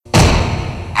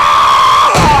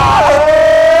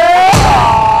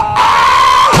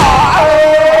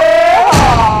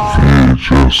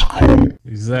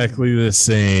exactly the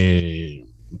same.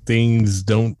 Things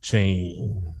don't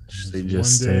change. They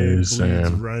just stay the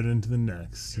same. Right into the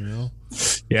next, you know?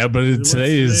 Yeah, but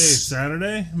today is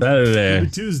Saturday? Saturday.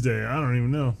 Maybe Tuesday. I don't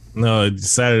even know. No, it's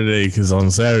Saturday because on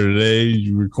Saturday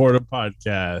you record a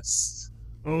podcast.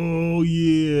 Oh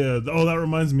yeah. Oh, that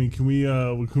reminds me. Can we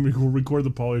record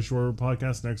the Pauly Shore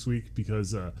podcast next week?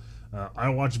 Because I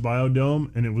watched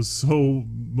Biodome and it was so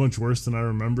much worse than I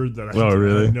remembered that I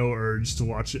had no urge to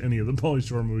watch any of the Pauly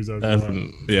Shore movies after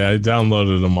that. Yeah, I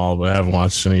downloaded them all, but I haven't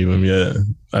watched any of them yet.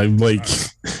 I'm like,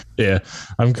 yeah,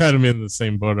 I'm kind of in the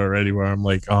same boat already where I'm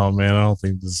like, oh man, I don't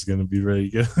think this is gonna be very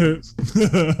good.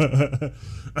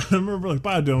 I remember like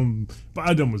Biodome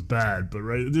was bad, but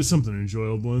right, there's something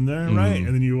enjoyable in there, right?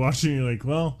 And then you watch it and you're like,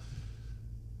 well,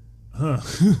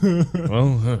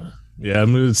 yeah,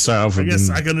 I'm gonna start off with. I guess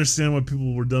I can understand why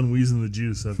people were done wheezing the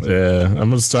juice. Yeah, I'm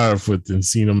gonna start off with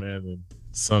Encino Man and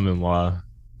Son-in-Law.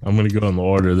 I'm gonna go in the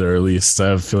order there at least. I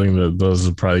have a feeling that those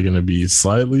are probably gonna be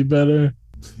slightly better.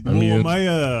 I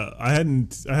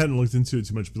hadn't looked into it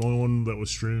too much, but the only one that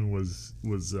was streaming was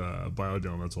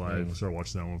Biodome. That's why I started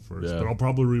watching that one first. Yeah. But I'll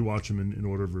probably rewatch them in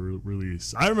order of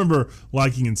release. I remember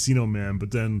liking Encino Man,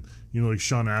 but then like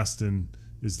Sean Astin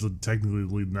is technically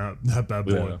the lead that bad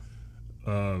boy. Yeah.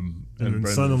 And then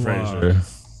Son-in-Law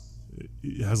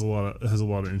has a lot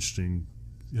of interesting.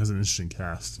 It has an interesting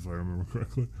cast, if I remember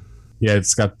correctly. Yeah,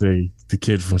 it's got the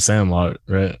kid from Sandlot,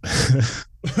 right?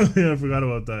 Yeah, I forgot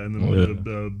about that. And then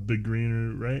the Big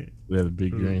Green, right? Yeah, the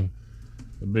Big Green.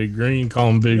 The Big Green, call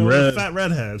him Big Red. The fat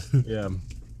redhead. Yeah.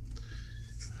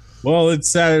 Well,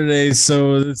 it's Saturday,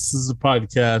 so this is a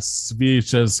podcast,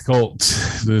 VHS Cult.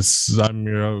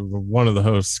 I'm one of the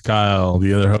hosts, Kyle.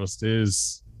 The other host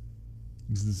is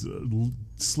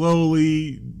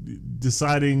slowly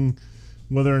deciding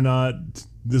whether or not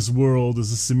this world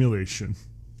is a simulation.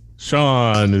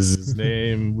 Sean is his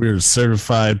name. We're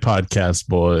certified podcast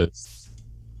boys.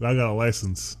 I got a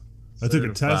license. I took a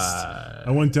test.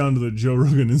 I went down to the Joe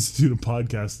Rogan Institute of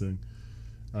Podcasting,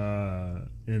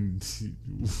 and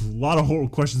a lot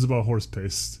of questions about horse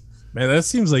paste. Man, that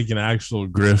seems like an actual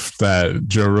grift that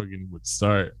Joe Rogan would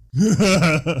start.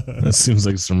 That seems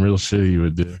like some real shit he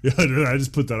would do. Yeah, I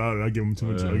just put that out. I give him too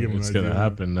much. It's gonna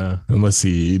happen now, unless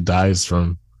he dies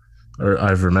from. Or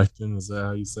ivermectin, is that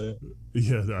how you say it?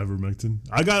 Yeah, the ivermectin.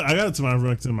 I got some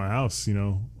ivermectin in my house,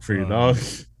 For your dog?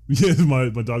 Yeah, my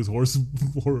dog's horse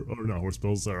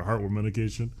pills or heartworm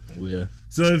medication. Yeah.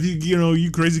 So if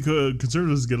you crazy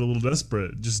conservatives get a little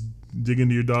desperate, just dig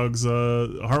into your dog's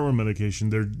heartworm medication.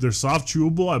 They're soft,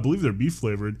 chewable. I believe they're beef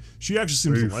flavored. She actually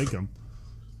seems to like them.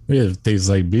 Yeah, it tastes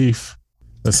like beef.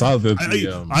 I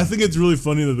think it's really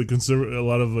funny that a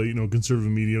lot of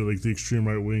conservative media, like the extreme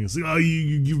right wing, is like, oh,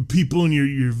 you people and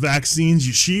your vaccines,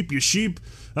 you sheep.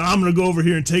 I'm gonna go over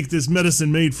here and take this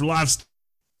medicine made for livestock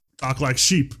like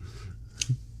sheep.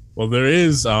 Well, there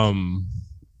is some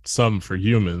for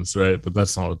humans, right? But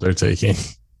that's not what they're taking.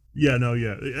 Yeah, no,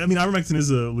 yeah. I mean, ivermectin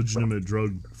is a legitimate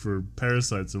drug for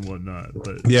parasites and whatnot,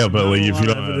 but like if you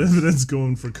don't have evidence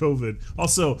going for COVID.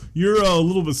 Also, you're a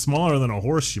little bit smaller than a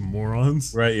horse, you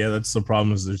morons. Right? Yeah, that's the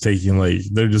problem. Is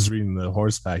they're just reading the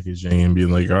horse packaging and being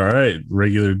like, all right,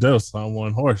 regular dose on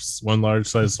one large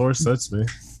size horse. That's me.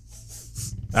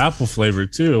 Apple flavor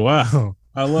too. Wow,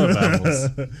 I love apples.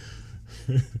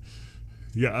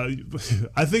 Yeah,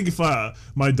 I think if I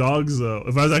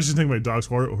was actually taking my dog's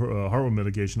heartworm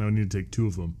medication, I would need to take 2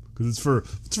 of them because it's for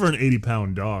an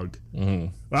 80-pound dog. Mm-hmm.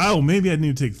 Wow, maybe I'd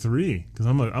need to take 3 because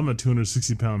I'm a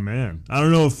 260-pound man. I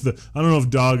don't know if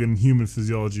dog and human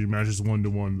physiology matches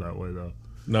 1-to-1 that way though.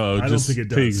 No, I don't think it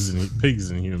does.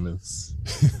 Pigs and humans.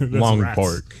 Long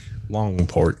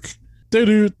pork.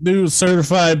 Do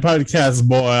certified podcast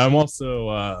boy. I'm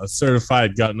also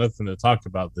certified. Got nothing to talk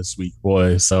about this week,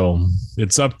 boy. So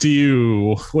it's up to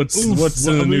you. What's in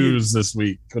the news this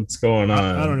week? What's going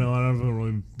on? I don't know. I don't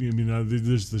really. I mean,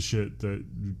 there's the shit that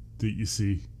you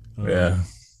see. Yeah.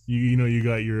 You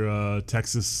got your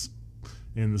Texas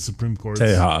and the Supreme Court.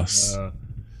 Tejas.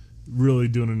 Really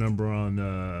doing a number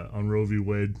on Roe v.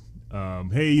 Wade.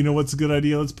 Hey, what's a good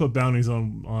idea? Let's put bounties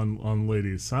on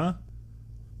ladies, huh?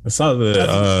 I saw the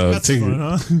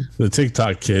fun, the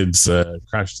TikTok kids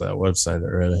crashed that website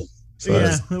already. So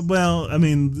yeah, well, I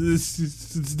mean,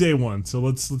 it's day one, so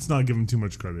let's not give them too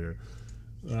much credit here.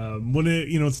 When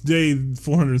it's day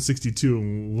 462,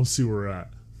 and we'll see where we're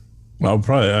at. Well,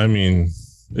 probably. I mean,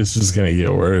 it's just gonna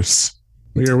get worse.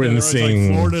 We are witnessing.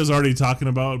 Like Florida is already talking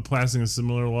about passing a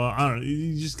similar law. I don't know.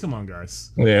 You just come on,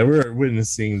 guys. Yeah, we're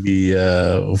witnessing the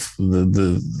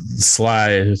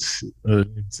slide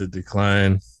into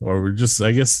decline, or we're just,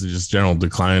 I guess, just general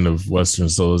decline of Western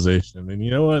civilization. And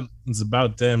you know what? It's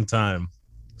about damn time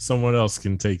someone else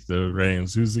can take the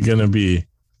reins. Who's it gonna be?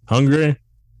 Hungary?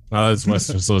 Oh, that's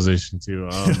Western civilization too.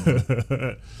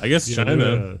 I guess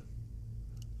China.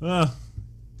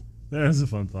 There's a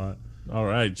fun thought. All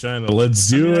right, China, let's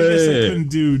do it. I guess they couldn't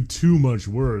do too much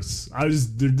worse.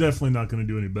 They're definitely not going to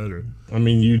do any better. I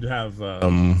mean, you'd have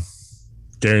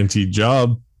guaranteed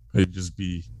job. It'd just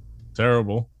be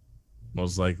terrible,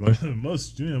 most likely.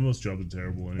 most jobs are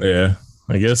terrible anyway. Yeah,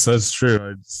 I guess that's true.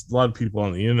 A lot of people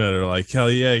on the internet are like, hell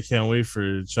yeah, I can't wait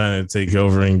for China to take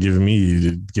over and give me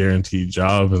a guaranteed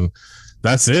job. And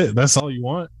that's it. That's all you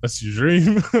want. That's your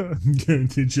dream.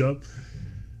 Guaranteed job.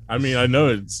 I mean, I know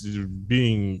it's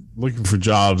looking for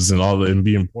jobs and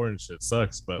being poor and shit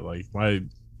sucks, but like my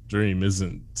dream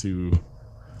isn't to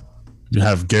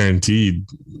have guaranteed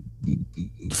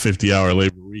 50-hour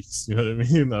labor weeks. You know what I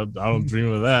mean? I don't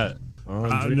dream of that.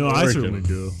 I certainly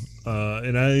do.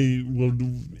 And I will.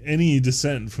 Any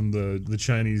dissent from the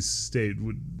Chinese state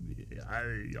would.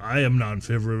 I am not in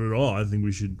favor of it at all. I think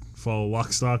we should follow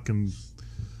lock, stock, and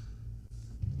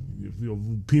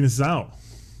penis out.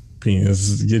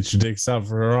 Penis, get your dicks out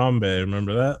for Harambe.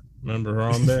 Remember that? Remember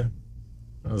Harambe?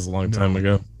 That was a long time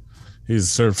ago. He's a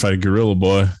certified gorilla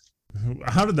boy.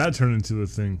 How did that turn into a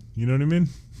thing? You know what I mean?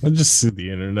 I just see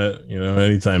the internet. You know,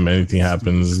 anytime anything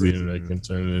happens, the internet can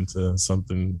turn it into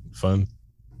something fun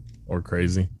or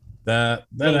crazy.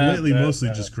 Lately, mostly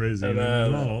just crazy. Not a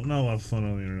lot of fun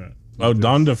on the internet. Oh,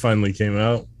 Donda finally came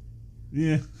out.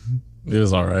 Yeah. It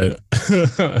was all right.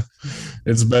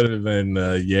 It's better than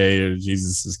Yay or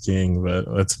Jesus is King, but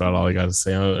that's about all I got to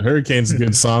say. Hurricane's a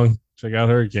good song. Check out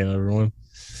Hurricane, everyone.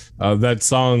 That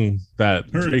song that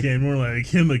Hurricane, more like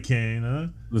Himacane, huh?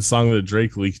 The song that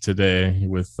Drake leaked today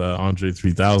with Andre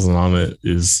 3000 on it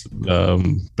is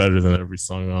better than every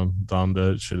song on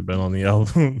Donda. It should have been on the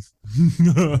album.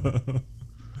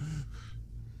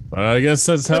 But I guess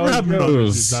that's how it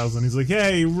goes. He's like,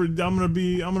 "Hey, I'm gonna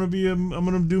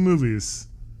do movies."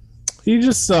 He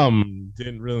just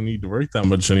didn't really need to work that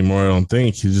much anymore. I don't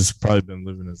think. He's just probably been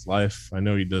living his life. I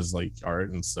know he does like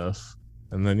art and stuff,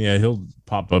 and then he'll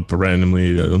pop up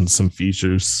randomly on some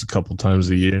features a couple times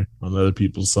a year on other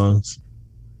people's songs.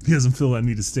 He doesn't feel that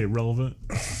need to stay relevant.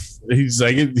 He's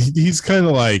kind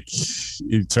of like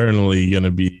eternally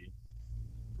gonna be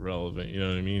relevant, you know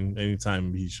what I mean?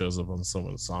 Anytime he shows up on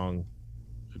someone's song,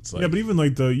 it's like, yeah. But even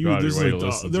like there's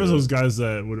those guys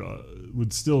that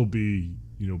would still be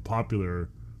popular.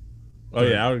 Oh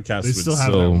yeah, Outkast. They still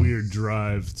have that weird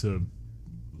drive to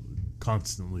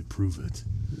constantly prove it.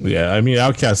 Yeah, I mean,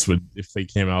 Outkast would, if they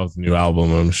came out with a new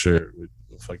album, I'm sure it would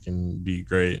fucking be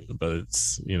great. But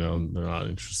it's they're not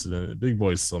interested in it. Big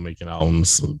Boy's still making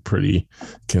albums pretty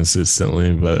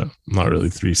consistently, but not really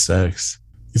 3 Stacks.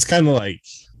 It's kind of like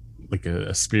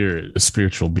a spirit, a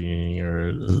spiritual being, or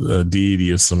a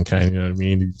deity of some kind. You know what I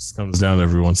mean? He just comes down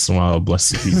every once in a while, bless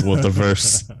the people with a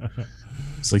verse.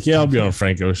 It's like, yeah, I'll be on a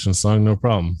Frank Ocean song, no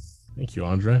problem. Thank you,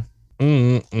 Andre.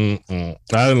 I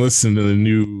haven't listened to the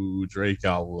new Drake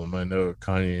album. I know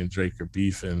Kanye and Drake are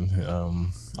beefing.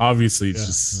 Obviously, it's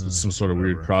just some sort of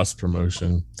weird cross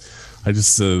promotion. I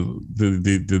just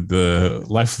the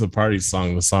Life of the Party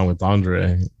song, the song with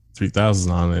Andre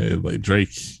 3000 on it, like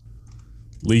Drake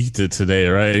leaked it today,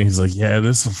 right? And he's like, yeah,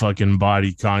 this will fucking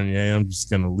body Kanye. I'm just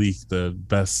gonna leak the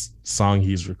best song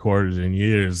he's recorded in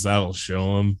years. That'll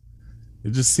show him.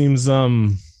 It just seems I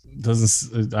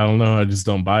don't know, I just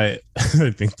don't buy it. I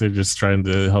think they're just trying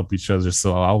to help each other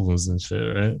sell albums and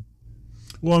shit, right?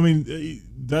 Well, I mean,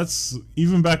 that's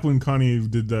even back when Kanye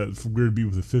did that weird beat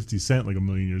with a 50 Cent like a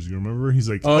million years ago. Remember? He's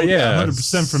like, oh yeah,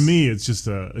 100% for me. It's just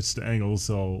the angle.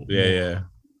 So yeah.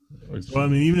 Well, I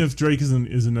mean, even if Drake isn't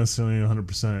necessarily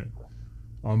 100%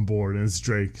 on board, and it's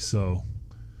Drake, so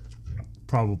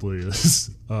probably is.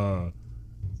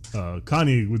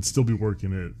 Kanye would still be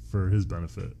working it for his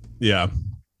benefit. Yeah.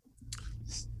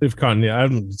 If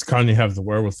does Kanye have the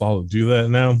wherewithal to do that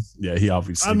now? Yeah, he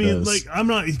obviously does. Like,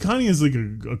 Kanye is like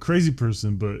a crazy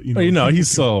person, but he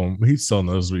still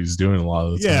knows what he's doing a lot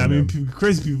of the time. Yeah, I mean,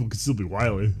 crazy people can still be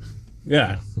wily.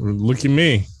 Yeah, look at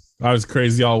me. I was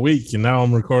crazy all week, and now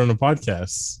I'm recording a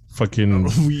podcast. Fucking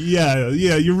yeah.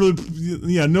 You're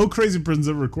really no crazy person's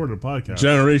ever recorded a podcast.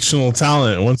 Generational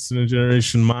talent, once in a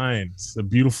generation mind, a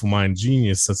beautiful mind,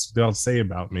 genius. That's what they'll say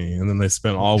about me. And then they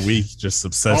spent all week just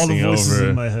obsessing all the voices over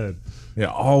in my head. Yeah,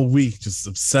 all week just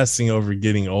obsessing over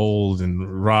getting old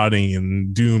and rotting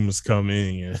and doom's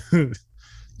coming.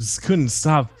 just couldn't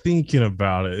stop thinking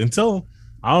about it until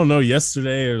I don't know,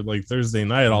 yesterday or like Thursday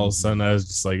night. All of a sudden, I was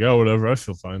just like, oh, whatever, I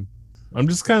feel fine. I'm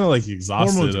just kind of like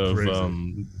exhausted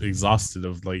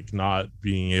of like not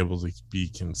being able to be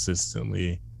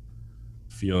consistently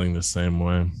feeling the same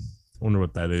way. I wonder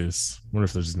what that is. I wonder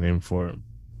if there's a name for it.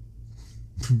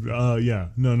 Yeah,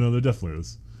 no, there definitely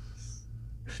is.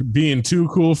 Being too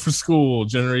cool for school,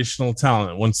 generational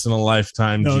talent, once in a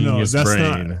lifetime, genius that's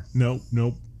brain. Nope,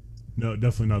 no,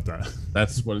 definitely not that.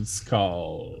 That's what it's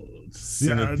called.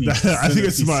 I think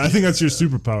it's smart. I think that's your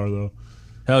superpower, though.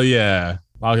 Hell yeah!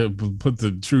 I'll put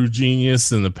the true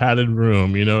genius in the padded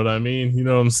room. You know what I mean? You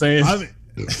know what I'm saying? I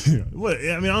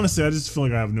mean, honestly, I just feel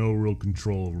like I have no real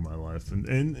control over my life,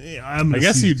 and I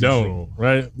guess you don't,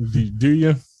 right? Do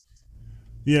you?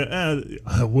 Yeah,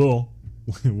 I will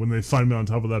when they find me on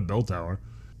top of that bell tower.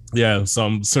 Yeah, so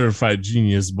I'm certified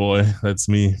genius boy. That's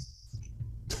me.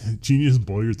 Genius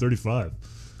boy, you're 35.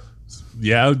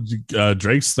 Yeah,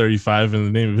 Drake's 35, and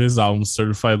the name of his album is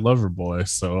Certified Lover Boy.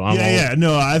 So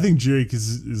no, I think Drake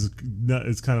is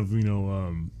kind of, I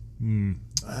don't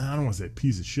want to say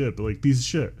piece of shit, but like piece of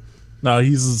shit. No,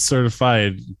 he's a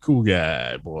certified cool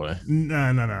guy, boy.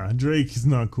 Nah. Drake is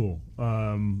not cool.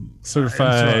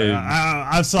 Certified.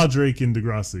 I saw Drake in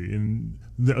Degrassi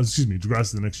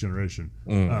Degrassi: The Next Generation.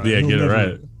 Yeah, get it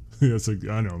right. It's like,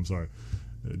 I know. I'm sorry.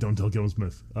 Don't tell Kevin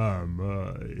Smith.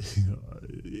 And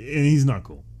he's not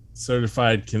cool.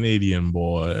 Certified Canadian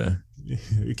boy.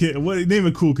 What name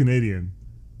a cool Canadian?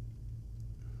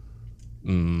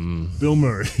 Bill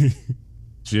Murray.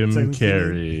 Jim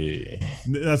Carrey.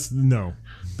 That's no.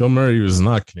 Bill Murray was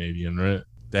not Canadian, right?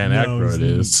 Dan Aykroyd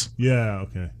is. Yeah,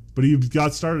 okay. But he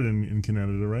got started in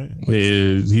Canada, right?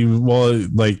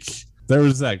 There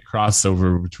was that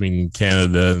crossover between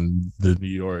Canada and the New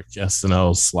York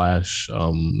SNL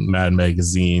 / Mad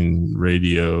Magazine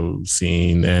radio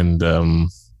scene, and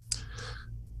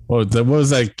what was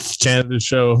that Canada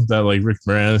show that like Rick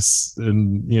Moranis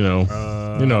and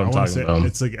what I'm talking about?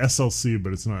 It's like SLC,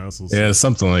 but it's not SLC. Yeah,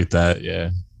 something like that. Yeah.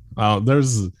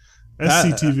 There's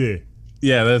SCTV.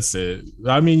 Yeah, that's it.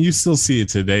 I mean, you still see it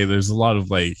today. There's a lot of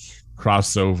like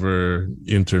crossover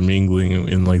intermingling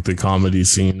in like the comedy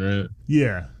scene, right?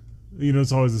 Yeah.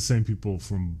 It's always the same people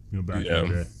from back in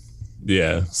the day.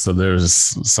 Yeah. So there's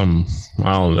some,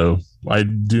 I don't know. I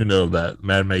do know that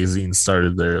Mad Magazine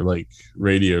started their like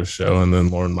radio show, and then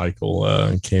Lorne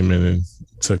Michael came in and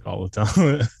took all the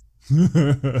talent.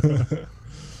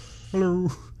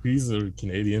 Hello. He's a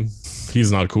Canadian.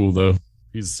 He's not cool though.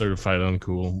 He's certified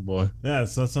uncool, boy. Yeah,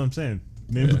 that's what I'm saying.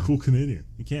 Name a cool Canadian.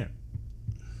 You can't.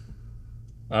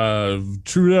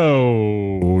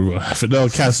 Trudeau, Fidel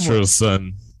Castro's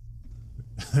son.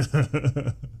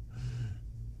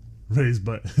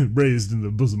 raised in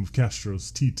the bosom of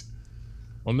Castro's teat.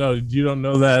 Well, no, you don't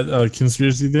know that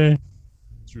conspiracy theory?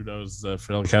 Trudeau's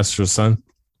Fidel Castro's son.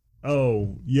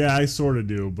 Oh, yeah, I sort of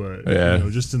do, but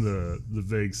just in the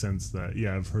vague sense that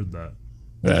I've heard that.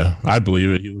 Yeah, I believe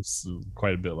it. He looks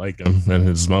quite a bit like him, and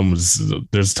his mom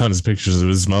there's tons of pictures of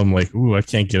his mom like, ooh, I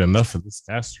can't get enough of this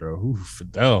Castro. Ooh,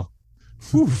 Fidel.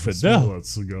 Ooh, Fidel. Smell that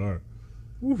cigar.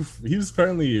 Ooh, he was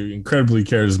apparently an incredibly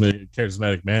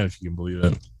charismatic man, if you can believe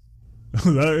it.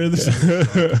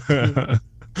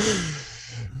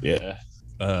 Yeah.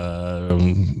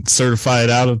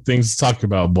 Certified out of things to talk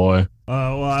about, boy.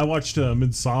 Well, I watched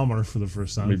Midsommar for the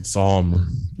first time. Midsommar.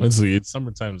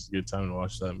 Summertime is a good time to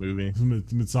watch that movie.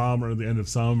 Midsommar, the end of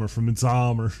summer, from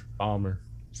Midsommar.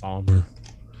 Sommer.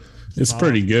 It's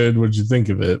pretty good. What'd you think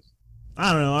of it?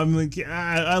 I don't know. I'm like,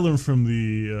 I learned from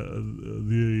the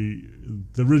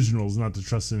originals not to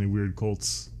trust any weird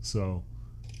cults. So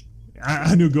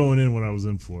I knew going in what I was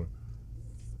in for.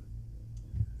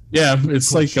 Yeah,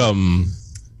 it's like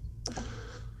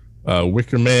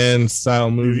Wicker Man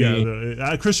style movie.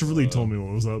 Yeah, Christopher Lee told me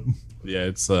what was up. Yeah,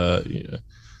 it's you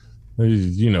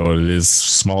know what it is,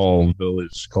 small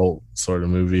village cult sort of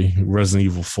movie, Resident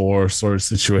Evil 4 sort of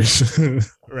situation.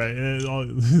 Right,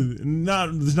 and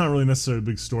there's not really necessarily a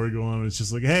big story going on. It's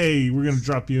just like, hey, we're gonna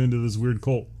drop you into this weird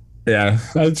cult. Yeah,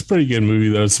 it's a pretty good movie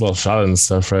though. It's well shot and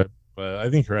stuff, right? But I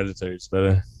think Hereditary is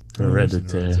better.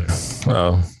 Hereditary.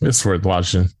 Oh, it's worth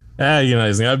watching.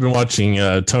 I've been watching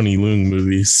Tony Leung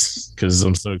movies because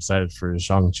I'm so excited for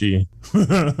Shang-Chi.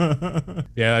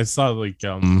 Yeah, I saw like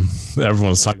everyone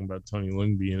was talking about Tony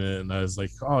Leung being in it, and I was like,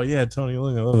 oh yeah, Tony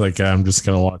Leung, I love that guy. I'm just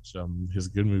gonna watch his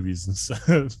good movies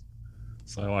instead.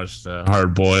 So I watched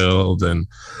Hard Boiled, and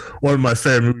one of my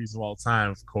favorite movies of all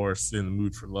time, of course, In the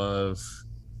Mood for Love.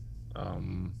 I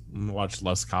watched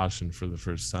Lust Caution for the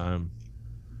first time.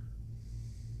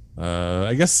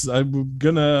 I guess I'm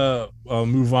gonna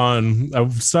move on.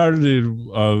 I've started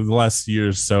the last year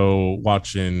or so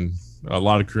watching a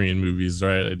lot of Korean movies,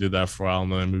 right? I did that for a while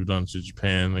and then I moved on to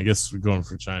Japan. I guess we're going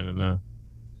for China now.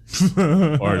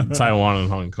 Or Taiwan and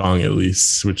Hong Kong at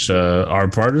least, which are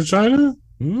part of China.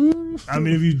 I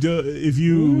mean, if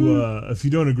you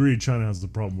don't agree, China has the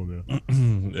problem with it.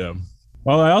 Yeah.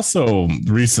 Well, I also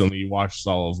recently watched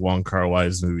all of Wong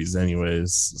Kar-wai's movies,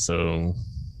 anyways, so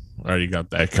I already got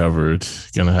that covered.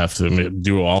 Gonna have to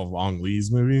do all of Wong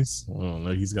Lee's movies. I don't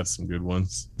know. He's got some good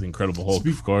ones. The Incredible Hulk,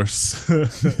 of course.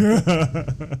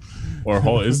 Or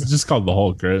Hulk. It's just called the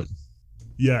Hulk, right?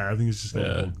 Yeah, I think it's just called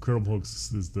Hulk. Incredible Hulk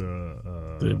is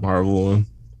the Marvel one.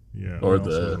 Yeah, or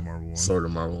the Marvel one. Sort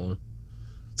of Marvel one.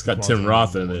 It's got Tim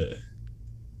Roth in it.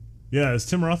 Yeah, is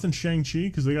Tim Roth in Shang-Chi?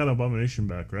 Because they got Abomination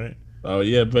back, right? Oh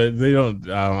yeah, but they don't.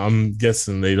 I'm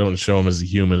guessing they don't show him as a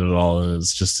human at all, and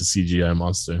it's just a CGI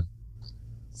monster.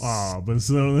 Oh, but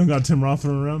so they got Tim Roth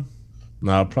around?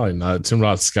 No, probably not. Tim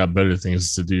Roth's got better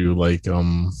things to do, like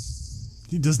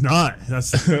He does not.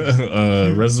 That's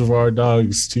Reservoir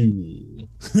Dogs 2.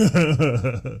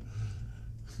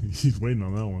 He's waiting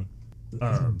on that one.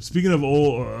 Speaking of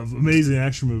amazing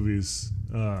action movies,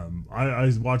 I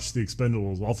watched The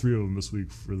Expendables, all three of them this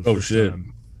week for the first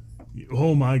time.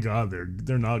 Oh my god,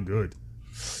 they're not good.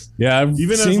 Yeah, I've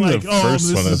even seen the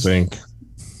first one, I think.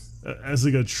 As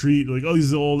like a treat, like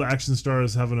these old action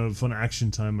stars having a fun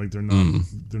action time, like they're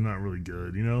not really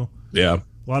good, you know? Yeah.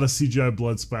 A lot of CGI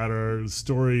blood spatter. The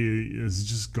story is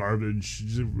just garbage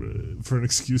for an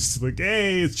excuse to like,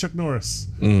 hey, it's Chuck Norris.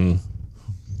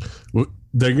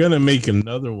 They're gonna make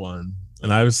another one,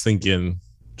 and I was thinking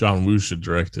John Woo should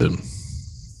direct it,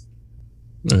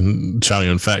 and Chow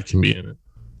Yun-fat can be in it.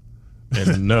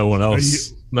 And no one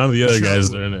else, none of the other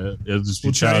guys are in it. It'll just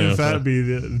be Chow Yun-fat be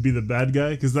the bad guy,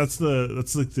 because that's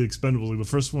like the Expendables. Like the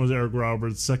first one was Eric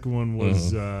Roberts, the second one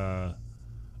was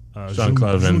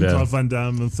Jean-Claude Van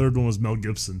Damme, and the third one was Mel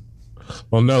Gibson.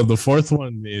 Well, no, the fourth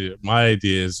one. My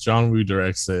idea is John Woo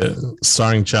directs it,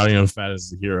 starring Chow Yun-fat as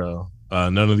the hero.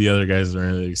 None of the other guys are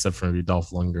in it except for maybe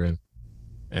Dolph Lundgren,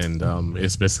 and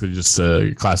it's basically just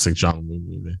a classic John Woo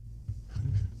movie.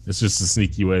 It's just a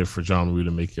sneaky way for John Woo to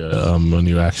make a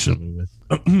new action movie.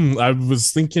 I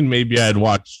was thinking maybe I'd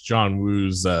watch John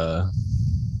Woo's sort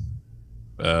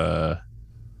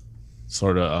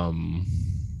of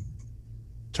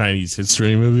Chinese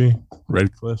history movie,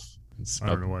 Red Cliff. I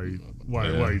don't know why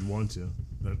you'd want to.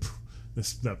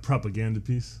 That propaganda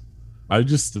piece. I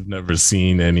just have never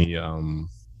seen any of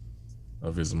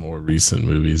his more recent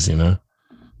movies, you know.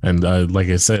 And like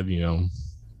I said, you know,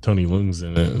 Tony Leung's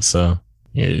in it, so.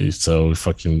 Yeah, so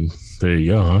fucking there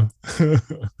you go, huh?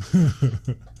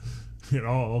 It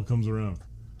all comes around.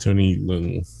 Tony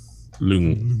Leung.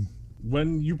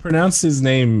 When you pronounce his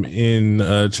name in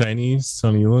Chinese,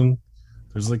 Tony Leung,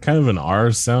 there's like kind of an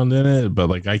R sound in it, but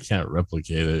like I can't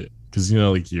replicate it because, you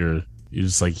know, like you're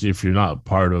just like, if you're not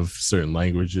part of certain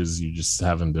languages, you just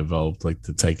haven't developed like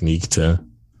the technique to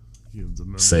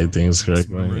say things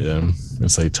correctly. Yeah,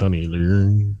 it's like Tony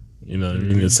Leung. You know what I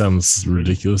mean? It sounds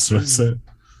ridiculous to say.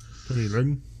 Tony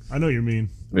Leung? I know what you mean.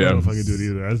 I don't know if I can do it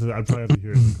either. I'd probably have to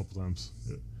hear it a couple times.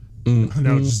 Yeah.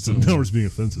 Now it's being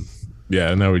offensive.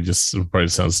 Yeah, now we just probably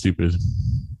sound stupid.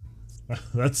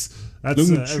 that's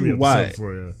every episode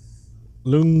for you.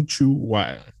 Leung Chu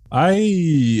Wai.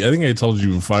 I think I told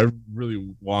you before, I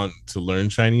really want to learn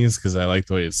Chinese because I like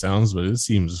the way it sounds, but it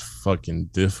seems fucking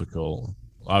difficult.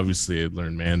 Obviously, I'd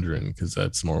learn Mandarin because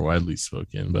that's more widely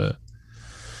spoken, but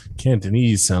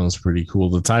Cantonese sounds pretty cool.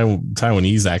 The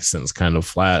Taiwanese accent's kind of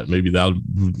flat. Maybe that'll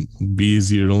be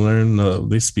easier to learn.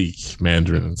 They speak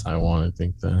Mandarin in Taiwan, I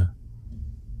think. I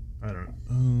don't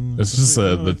know. It's just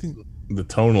the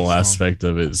tonal aspect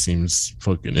of it seems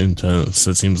fucking intense.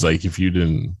 It seems like if you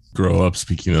didn't grow up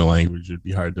speaking the language, it'd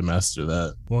be hard to master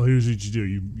that. Well, here's what you do.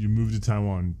 You move to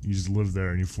Taiwan, you just live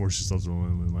there, and you force yourself to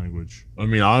learn the language. I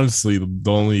mean, honestly,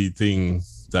 the only thing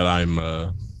that I'm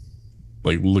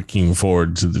like looking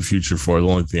forward to the future for, the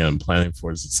only thing I'm planning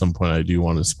for is at some point I do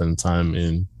want to spend time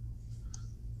in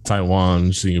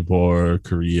Taiwan, Singapore,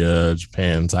 Korea,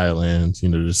 Japan, Thailand, you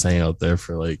know, just hang out there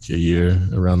for like a year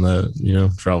around that, you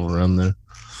know, travel around there.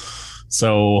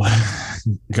 So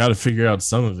got to figure out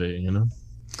some of it, you know.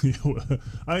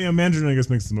 Mandarin, I guess,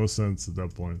 makes the most sense at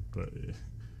that point, but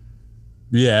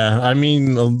yeah, I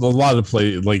mean, a lot of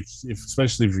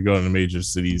especially if you're going to major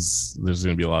cities, there's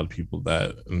going to be a lot of people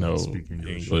that know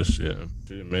English. Yeah,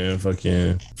 man,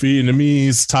 fucking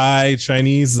Vietnamese, Thai,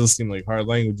 Chinese, those seem like hard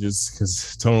languages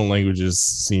because tonal languages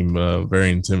seem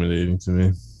very intimidating to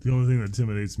me. The only thing that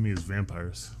intimidates me is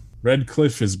vampires. Red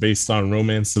Cliff is based on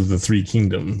Romance of the Three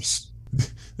Kingdoms.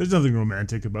 There's nothing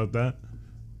romantic about that.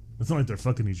 It's not like they're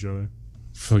fucking each other.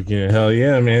 Fucking hell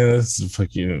yeah, man. That's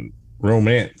fucking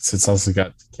romance. It's also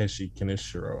got Takeshi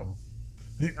Kaneshiro.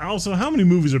 Also, how many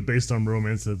movies are based on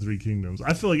Romance of the Three Kingdoms?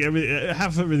 I feel like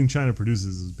half of everything China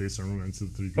produces is based on Romance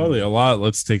of the Three Kingdoms. Probably a lot.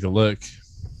 Let's take a look.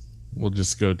 We'll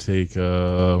just go take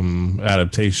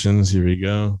adaptations. Here we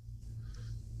go.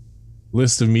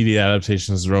 List of media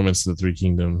adaptations of Romance of the Three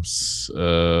Kingdoms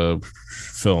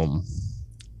film.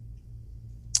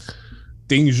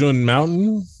 Dingjun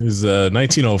Mountain is a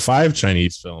 1905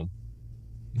 Chinese film.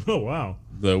 Oh, wow.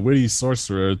 The Witty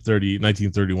Sorcerer,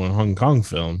 1931 Hong Kong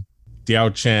film.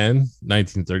 Diao Chan,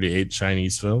 1938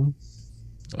 Chinese film.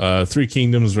 Three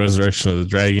Kingdoms, Resurrection of the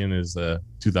Dragon is a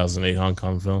 2008 Hong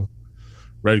Kong film.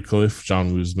 Red Cliff,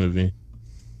 John Woo's movie.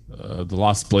 The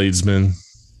Lost Bladesman,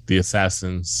 The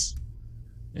Assassins,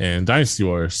 and Dynasty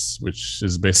Wars, which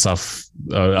is based off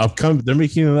they're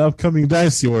making an upcoming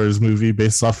Dynasty Wars movie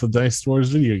based off of Dynasty Wars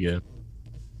video game.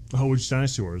 Oh, which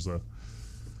Dynasty Wars though?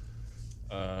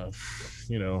 The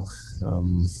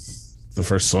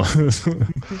first one.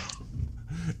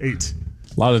 8.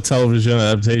 A lot of television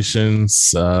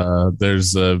adaptations.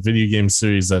 There's a video game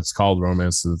series that's called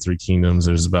Romance of the Three Kingdoms.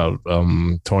 There's about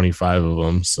 25 of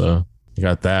them. So you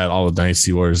got that, all the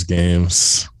Dynasty Wars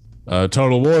games.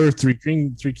 Total War, Three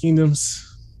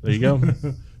Kingdoms. There you go.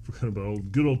 Forgot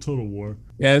about good old Total War.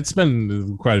 Yeah, it's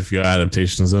been quite a few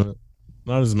adaptations of it.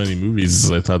 Not as many movies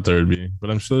as I thought there would be, but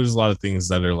I'm sure there's a lot of things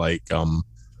that are like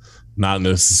not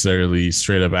necessarily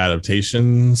straight up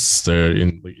adaptations. They're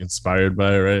inspired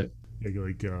by it, right? Yeah,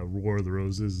 like War of the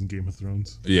Roses and Game of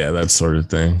Thrones. Yeah, that sort of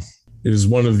thing. It is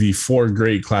one of the 4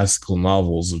 great classical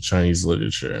novels of Chinese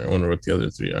literature. I wonder what the other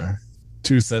 3 are.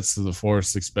 2 sets of the 4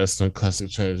 6 best known classic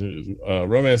Chinese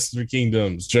Romance of the Three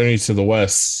Kingdoms, Journey to the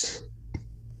West,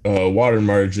 Water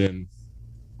Margin,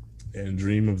 and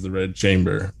Dream of the Red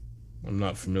Chamber. I'm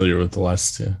not familiar with the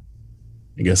last 2.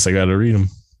 I guess I gotta read them.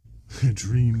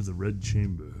 Dream of the Red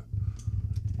Chamber.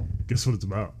 Guess what it's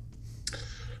about?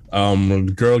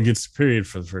 The girl gets a period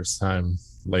for the first time,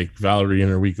 like Valerie in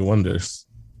her Week of Wonders.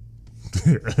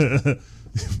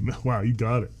 Wow, you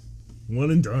got it. One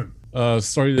and done.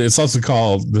 Story. It's also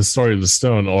called The Story of the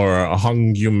Stone or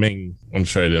Hong Yu Ming. I'm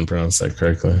sure I didn't pronounce that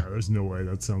correctly. Yeah, there's no way.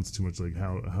 That sounds too much like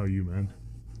how you, man.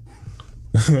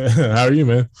 How are you,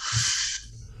 man?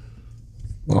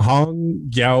 Hong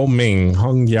Yao Ming.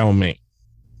 Hong Yao Ming.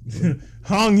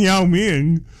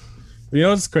 You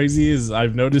know what's crazy is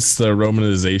I've noticed the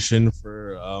romanization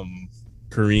for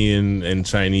Korean and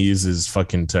Chinese is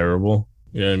fucking terrible.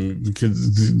 Yeah,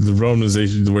 because the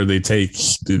romanization where they take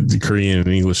the Korean and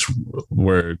English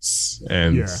words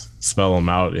and spell them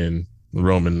out in the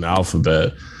Roman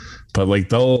alphabet, but like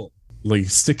they'll like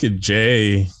stick a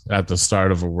J at the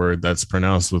start of a word that's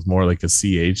pronounced with more like a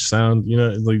CH sound,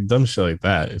 like dumb shit like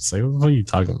that. It's like, what are you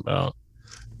talking about?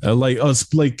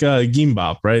 It's like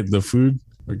gimbap, right? The food,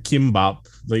 or kimbap.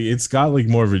 Like it's got like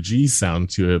more of a G sound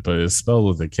to it, but it's spelled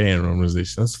with a K in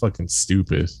romanization. That's fucking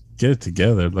stupid. Get it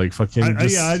together, like fucking. I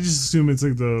just assume it's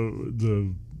like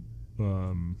the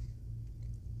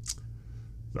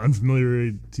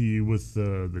unfamiliarity with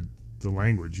the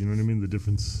language. You know what I mean? The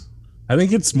difference. I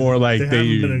think it's more like they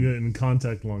haven't been in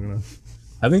contact long enough.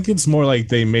 I think it's more like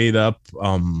they made up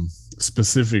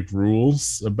specific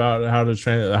rules about how to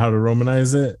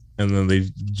romanize it, and then they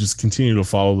just continue to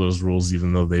follow those rules,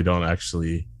 even though they don't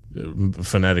actually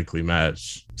phonetically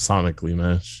match, sonically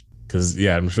match. Because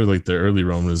I'm sure like the early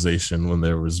romanization when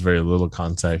there was very little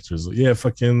contact was like,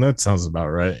 fucking that sounds about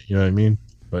right. You know what I mean?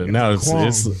 But now it's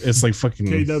like fucking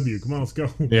KW. Come on, let's go.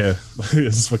 Yeah,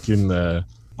 it's fucking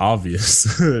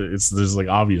obvious. There's like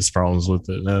obvious problems with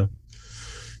it now.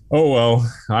 Oh well,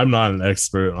 I'm not an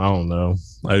expert. I don't know.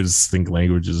 I just think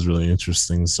language is really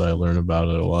interesting, so I learn about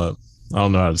it a lot. I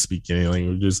don't know how to speak any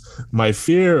languages. My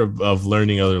fear of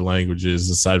learning other languages,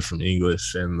 aside from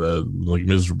English and the like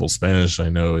miserable Spanish I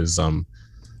know, is I'm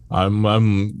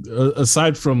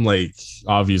aside from like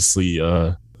obviously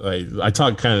I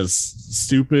talk kind of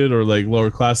stupid or like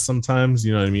lower class sometimes.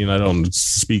 You know what I mean? I don't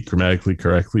speak grammatically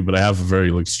correctly, but I have a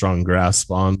very like strong grasp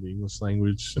on the English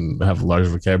language and have a large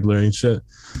vocabulary and shit.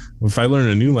 If I learn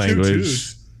a new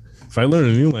language,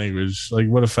 like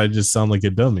what if I just sound like a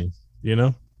dummy? You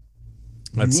know?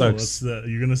 That sucks.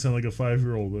 You're gonna sound like a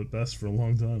 5-year-old at best for a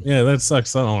long time. Yeah, that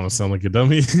sucks. I don't want to sound like a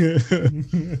dummy.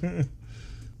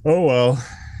 Oh well.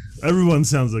 Everyone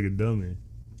sounds like a dummy.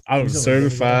 I'm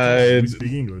certified.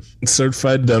 Speak English.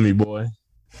 Certified dummy boy.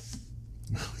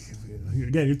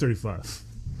 Again, you're 35.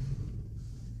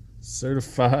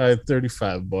 Certified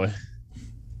 35 boy.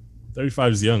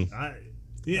 35 is young.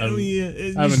 Yeah,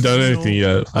 I haven't done anything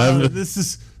yet.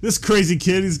 This crazy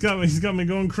kid. He's got me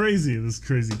going crazy. This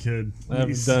crazy kid. I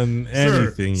haven't done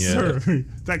anything yet. Sir,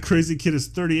 that crazy kid is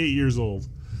 38 years old.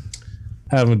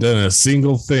 Haven't done a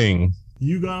single thing.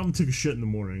 You got him, took a shit in the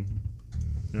morning.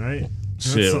 All right.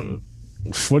 Shit.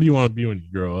 What do you want to be when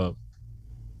you grow up?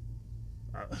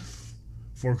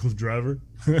 Forklift driver.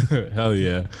 Hell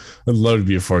yeah! I'd love to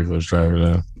be a forklift driver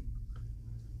now.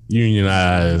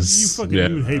 Unionized.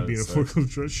 You would hate being a forklift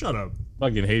driver. Shut up.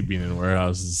 Fucking hate being in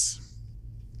warehouses.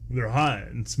 They're hot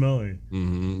and smelly.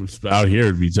 Mm-hmm. Out here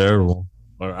it'd be terrible.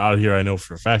 Or out here, I know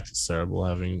for a fact it's terrible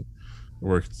having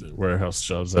worked warehouse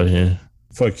jobs out here.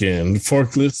 Fucking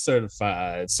forklift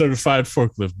certified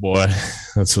forklift boy.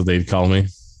 That's what they'd call me.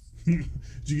 Did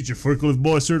you get your forklift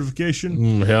boy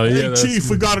certification? Hell yeah. Hey, Chief,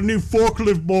 we got a new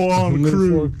forklift boy on the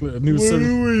crew. Look at the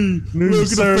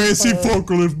fancy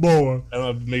forklift boy.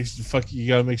 You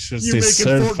gotta make sure you're making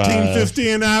certified.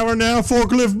 $14.50 an hour now,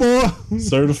 forklift boy?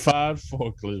 Certified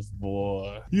forklift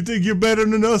boy. You think you're better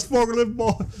than us, forklift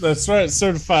boy? That's right,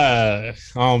 certified.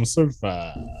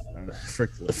 Certified.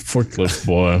 Forklift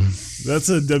boy. That's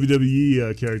a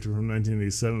WWE character from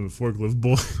 1987, the forklift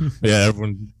boy. Yeah,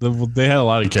 everyone. They had a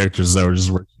lot of characters that were just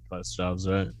working class jobs,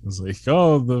 right? It's like,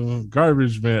 oh, the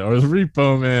garbage man or the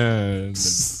repo man.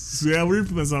 Yeah,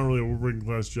 repo man's not really a working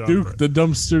class job. Duke right? The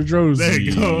dumpster Drozy. There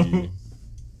you go.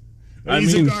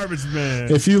 He's a garbage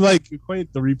man. If you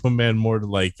equate the repo man more to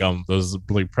those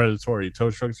predatory tow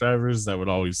truck drivers that would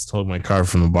always tow my car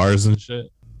from the bars and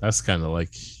shit. That's kind of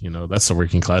that's a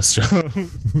working class job.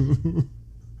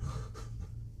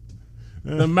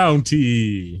 The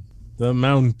Mountie,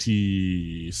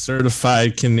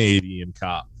 certified Canadian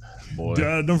cop. Boy,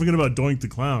 don't forget about Doink the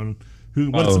Clown.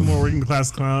 What's a more working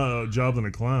class job than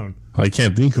a clown? I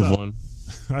can't think of one.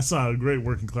 I saw a great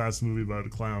working class movie about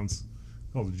clowns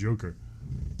called The Joker.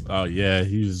 Oh yeah,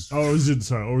 he's. Or was it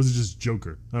just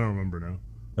Joker? I don't remember now.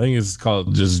 I think it's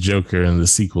called just Joker, and the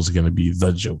sequel's gonna be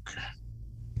The Joker.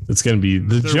 It's gonna be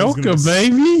the Joker,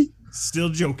 baby. Still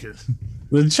Joker.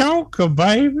 The Joker,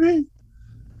 baby.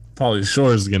 Pauly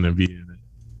Shore's gonna be in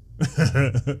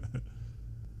it.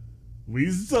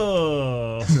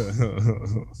 Weasel.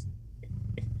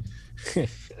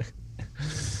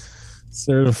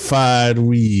 Certified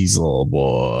Weasel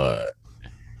boy.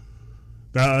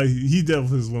 He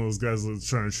definitely is one of those guys that's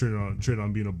trying to trade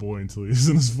on being a boy until he's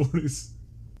in his 40s.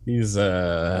 He's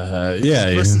the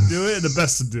first to do it and the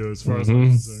best to do it as far as I'm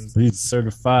concerned. He's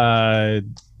certified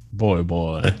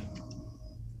boy.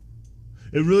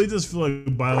 It really does feel like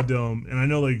Biodome, and I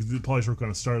know Pauly Shore kind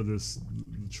of started this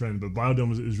trend, but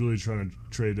Biodome is really trying to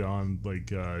trade on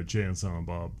Jay and Silent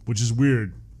Bob, which is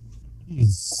weird.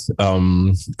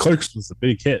 Clerks was a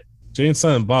big hit. Jay and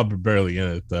Silent Bob are barely in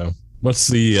it though. What's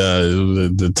the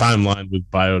timeline with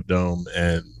Biodome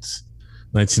and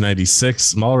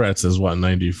 1996? Mallrats is what,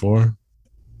 94?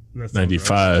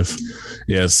 95. Right.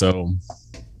 Yeah, so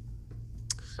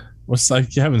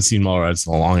you haven't seen Mallrats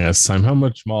in a long ass time. How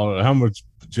much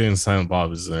Jay and Silent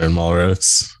Bob is there in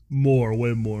Mallrats?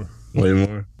 Way more.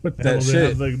 Put that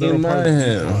shit in my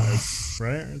hand.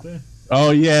 Right? Aren't they?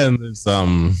 Oh yeah, and there's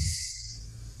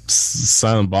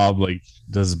Silent Bob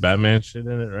does Batman shit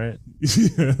in it, right?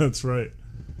 Yeah, that's right.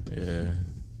 Yeah.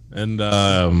 And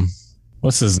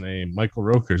what's his name? Michael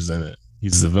Rooker's in it.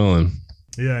 He's the villain.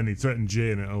 Yeah, and he threatened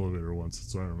Jay in an elevator once.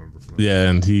 That's what I remember from it. Yeah,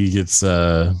 and he gets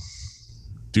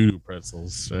doo-doo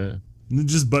pretzels, right?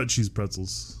 Just butt cheese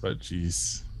pretzels. Butt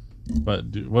cheese.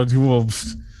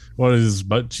 What is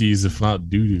butt cheese if not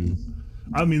doo-doo?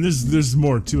 I mean, there's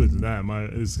more to it than that.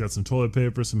 It's got some toilet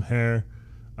paper, some hair,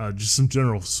 just some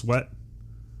general sweat.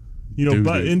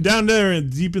 But and down there and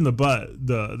deep in the butt,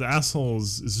 the asshole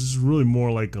is just really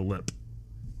more like a lip.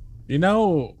 You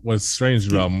know what's strange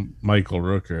about Michael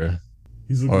Rooker?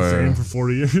 He's looked the same for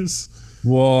 40 years.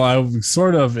 Well,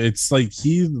 it's like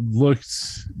he looked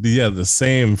the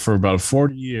same for about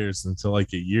 40 years until a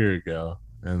year ago.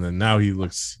 And then now he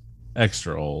looks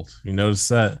extra old. You notice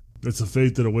that? It's a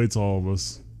fate that awaits all of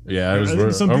us. Yeah,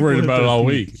 I'm worried about it all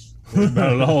week.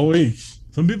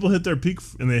 Some people hit their peak,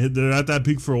 and they're at that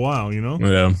peak for a while,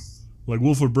 Yeah. Like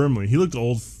Wilford Brimley. He looked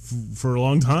old for a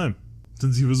long time,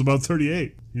 since he was about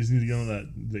 38. You just need to get on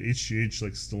the HGH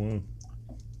like Stallone.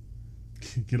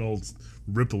 Get all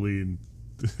ripply and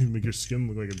make your skin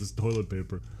look like this toilet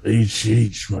paper.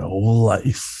 HGH my whole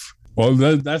life. Well,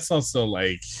 that's also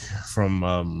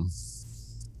from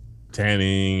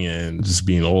tanning and just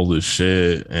being old as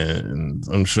shit, and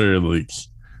I'm sure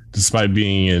Despite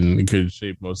being in good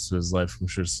shape most of his life, I'm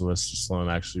sure Sylvester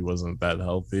Stallone actually wasn't that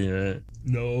healthy, right?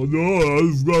 No,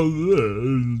 I've got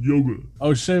yoga.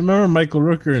 Oh shit! Remember Michael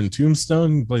Rooker in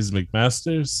Tombstone? He plays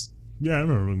McMasters. Yeah, I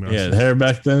remember McMasters. Yeah, hair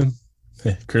back then,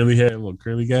 curly hair, little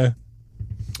curly guy.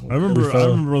 I remember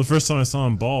the first time I saw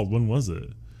him bald. When was it?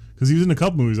 Because he was in a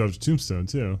couple movies after Tombstone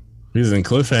too. He was in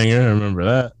Cliffhanger. I remember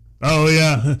that. Oh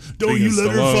yeah, don't you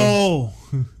let her fall.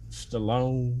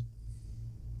 Stallone.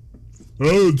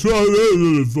 Oh, try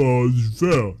that fall. You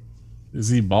fell. Is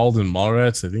he bald in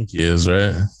Mallrats? I think he is,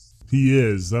 right? He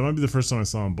is. That might be the first time I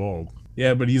saw him bald.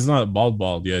 Yeah, but he's not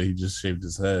bald yet. He just shaved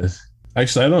his head.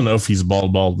 Actually, I don't know if he's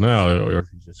bald now or if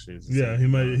he just shaved his head. Yeah, he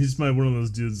might. He's one of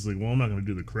those dudes like, well, I'm not going to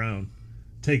do the crown.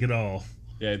 Take it all.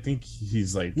 Yeah, I think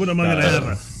he's like... What am I going to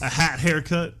have, a hat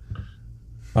haircut?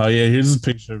 Oh, yeah, here's a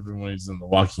picture of him when he's in The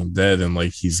Walking Dead, and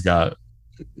like he's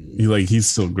he's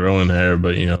still growing hair,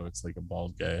 but you know, it's like a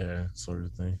bald guy hair sort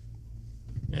of thing.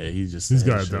 Yeah, he's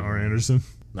got the Arn Anderson.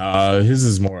 Nah, his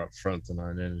is more up front than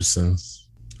Arn Anderson's.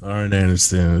 Arn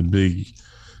Anderson, the big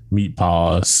meat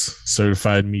paws,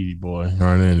 certified meaty boy,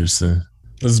 Arn Anderson.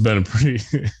 This has been a pretty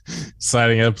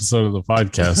exciting episode of the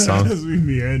podcast, huh? As we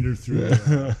meander through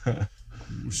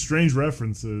strange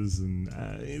references, and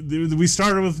we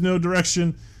started with no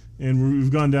direction, and we've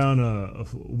gone down a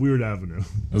weird avenue.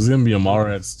 There's gonna be a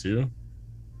Mallrats too.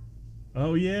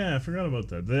 Oh yeah, I forgot about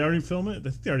that. Did they already film it? I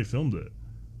think they already filmed it.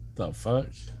 The fuck?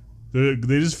 They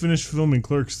just finished filming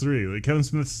Clerks 3. Like Kevin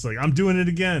Smith's like, I'm doing it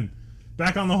again.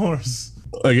 Back on the horse.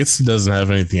 I guess he doesn't have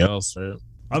anything else, right?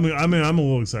 I mean, I'm a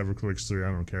little excited for Clerks 3.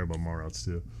 I don't care about Mallrats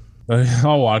 2.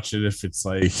 I'll watch it if it's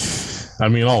like,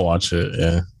 I'll watch it,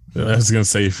 yeah. I was gonna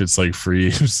say if it's like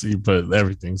free, but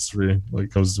everything's free when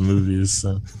it comes to movies,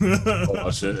 so I'll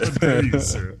watch it.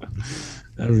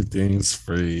 Everything's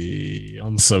free.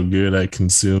 I'm so good at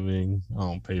consuming. I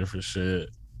don't pay for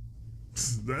shit.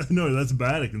 No, that's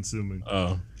bad at consuming.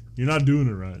 Oh, you're not doing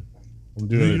it right. I'm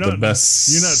doing the best.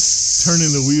 You're not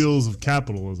turning the wheels of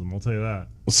capitalism. I'll tell you that.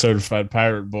 Certified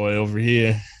pirate boy over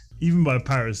here. Even by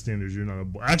pirate standards, you're not.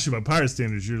 Actually, by pirate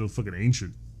standards, you're the fucking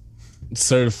ancient.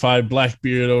 Certified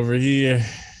Blackbeard over here.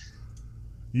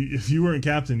 If you weren't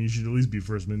captain, you should at least be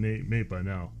first mate by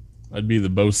now. I'd be the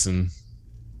bosun.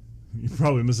 You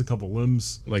probably miss a couple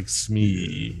limbs. Like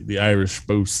Smee, the Irish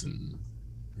bosun.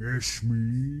 It's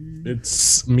me.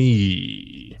 It's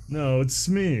me. No, it's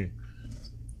me.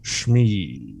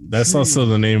 Shmee. That's also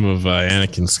the name of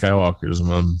Anakin Skywalker's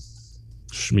mom.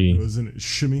 Shmee. Wasn't it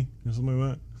Shimmy or something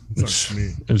like that? It's not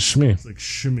Shmee. It's Shmee. It's like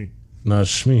Shimmy. Not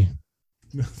Shmee.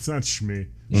 No, it's not Shmee.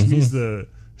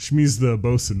 Shmee's the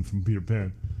bosun from Peter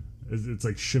Pan. It's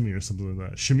like Shimmy or something like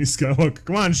that. Shimmy Skywalker.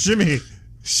 Come on, Shimmy.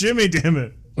 Shimmy, damn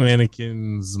it.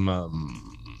 Anakin's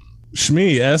mom.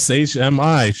 Shmee.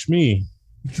 S-H-M-I. Shmee.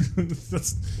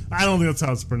 I don't think that's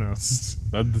how it's pronounced.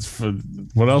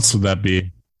 What else would that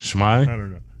be? Shmai? I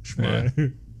don't know. Shmai. Yeah.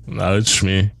 No, it's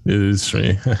Shmee. It is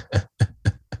Shmee.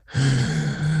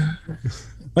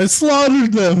 I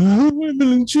slaughtered them,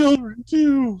 women and children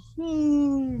too.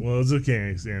 Well, it's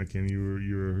okay, Anakin.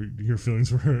 Your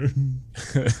feelings were hurt.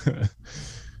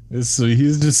 So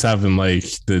he's just having like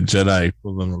the Jedi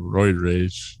equivalent of roid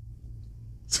rage.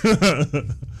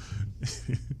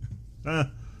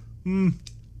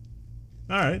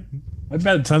 All right. I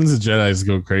bet tons of Jedis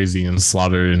go crazy and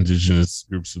slaughter indigenous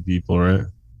groups of people, right?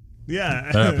 Yeah,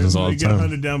 that happens all the time. They get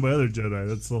hunted down by other Jedi.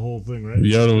 That's the whole thing, right?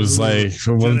 Yoda was like,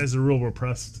 Jedis are real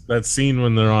repressed. That scene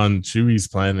when they're on Chewie's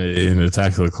planet in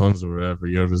Attack of the Clones or whatever,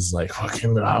 Yoda's like,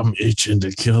 fucking, I'm itching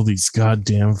to kill these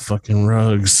goddamn fucking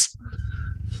rugs.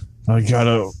 I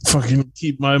gotta fucking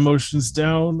keep my emotions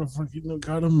down. I fucking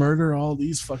gotta murder all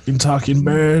these fucking talking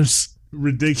bears.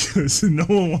 Ridiculous. No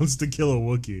one wants to kill a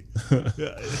Wookiee.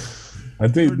 I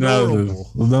think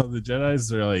the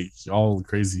Jedis are like all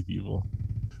crazy people.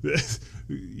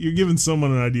 You're giving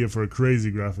someone an idea for a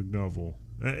crazy graphic novel,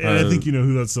 and I think you know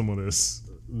who that someone is.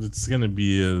 It's gonna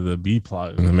be the B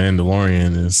plot in The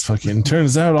Mandalorian. Is fucking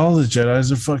turns out all the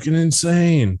Jedis are fucking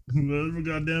insane. They're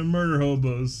goddamn murder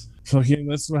hobos. Fucking,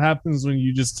 that's what happens when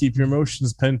you just keep your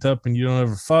emotions pent up and you don't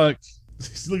ever fuck.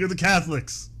 Look at the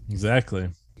Catholics. Exactly.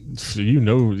 So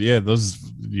those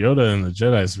Yoda and the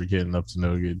Jedis were getting up to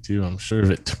no good too. I'm sure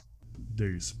of it. There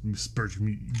you spurge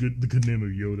me. The good name of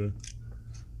Yoda.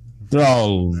 They're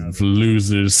all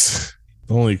losers.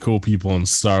 The only cool people in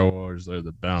Star Wars are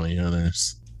the bounty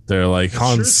hunters. They're like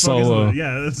Han Solo.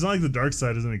 Yeah, it's not like the dark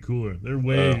side is any cooler. They're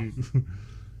way.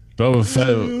 Boba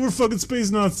Fett. We're fucking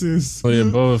space Nazis. Oh yeah,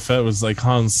 Boba Fett was like,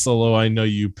 Han Solo, I know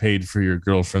you paid for your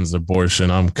girlfriend's abortion.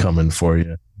 I'm coming for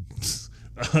you.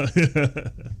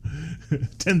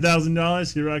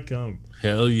 $10,000. Here I come.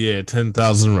 Hell yeah,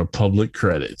 10,000 Republic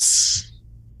credits.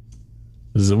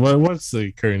 What's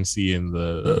the currency in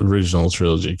the original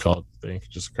trilogy called? I think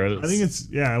just credits. I think it's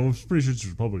I was pretty sure it's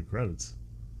Republic credits.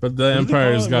 But the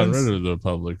Empire's gotten rid of the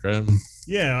Republic, right?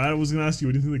 Yeah, I was gonna ask you,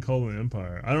 what do you think they call the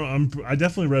Empire? I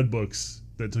definitely read books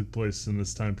that took place in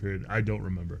this time period. I don't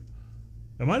remember.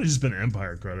 It might have just been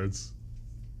Empire credits.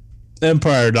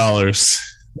 Empire dollars.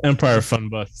 Empire fun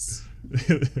bucks.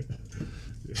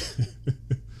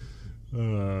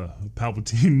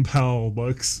 Palpatine Pal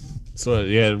bucks. So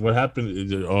yeah, what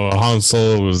happened? Han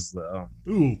Solo was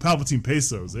Palpatine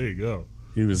pesos. There you go.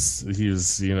 He was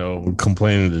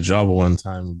complaining to Jabba one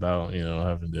time about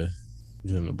having to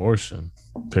get an abortion,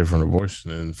 pay for an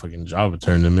abortion, and fucking Jabba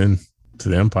turned him in to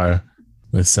the Empire.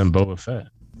 They sent Boba Fett.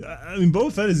 I mean,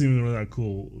 Boba Fett isn't even really that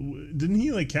cool. Didn't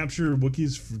he capture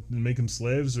Wookiees and make them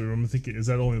slaves? Or I'm thinking, is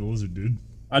that only the lizard dude?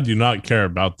 I do not care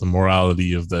about the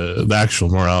morality of the actual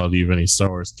morality of any Star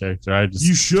Wars character.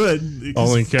 You should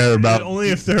only care about only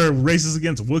if they're racist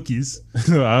against Wookiees.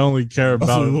 I only care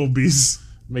about little beasts.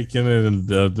 Making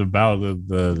it about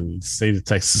the state of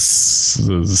Texas.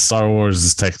 The Star Wars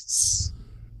is Texas.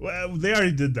 Well, they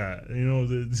already did that.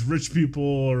 The rich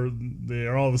people they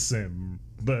are all the same.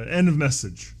 But end of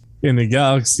message. In a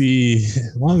galaxy,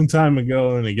 long time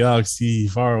ago, in a galaxy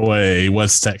far away,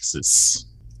 West Texas.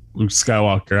 Luke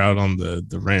Skywalker out on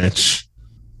the ranch,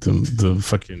 the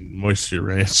fucking moisture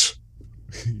ranch.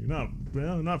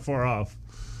 You're not far off.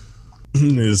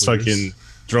 His fucking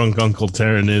drunk uncle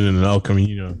tearing in El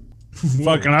Camino.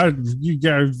 Fucking, you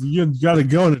gotta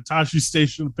go to Tashi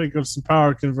Station to pick up some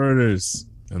power converters.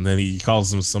 And then he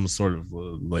calls them some sort of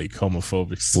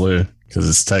homophobic slur because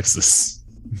it's Texas.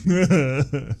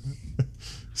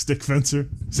 Stick fencer,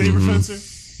 saber fencer.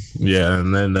 Yeah,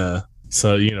 and then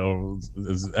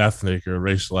ethnic or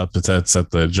racial epithets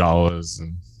at the Jawas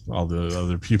and all the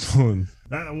other people. And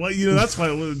that's why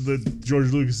the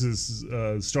George Lucas's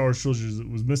Star Wars trilogy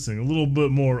was missing a little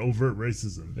bit more overt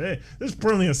racism. Hey, there's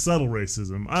plenty of subtle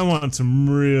racism. I want some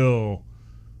real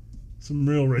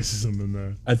racism in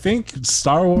there. I think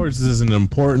Star Wars is an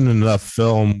important enough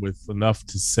film with enough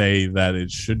to say that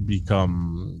it should be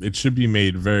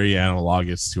made very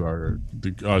analogous to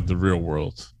the real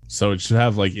world. So it should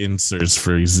have inserts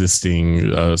for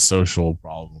existing social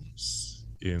problems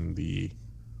in the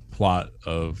plot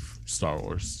of Star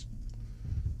Wars.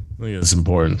 I think it's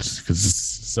important because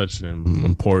it's such an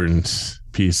important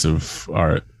piece of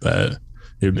art that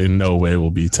it in no way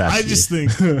will be tacky. I just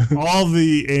think all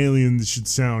the aliens should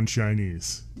sound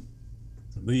Chinese.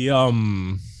 The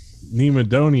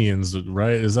Nemedonians,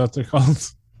 right? Is that what they're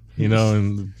called?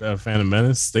 In Phantom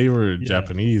Menace, they were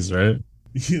Japanese, right?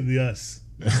 Yes.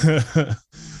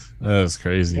 That's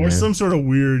crazy. Or some sort of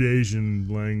weird Asian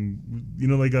like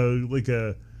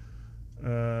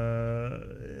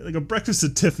a Breakfast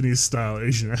at Tiffany's style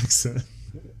Asian accent.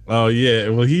 Oh yeah,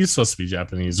 well he's supposed to be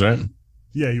Japanese, right?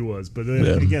 Yeah, he was, but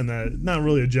again, not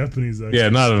really a Japanese accent. Yeah,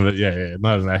 not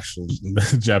an actual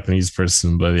Japanese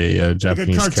person, but a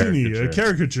Japanese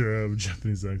caricature of a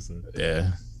Japanese accent.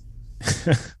 Yeah.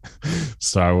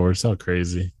 Star Wars, how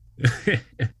crazy.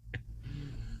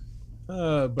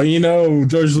 But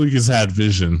George Lucas had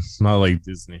vision, not like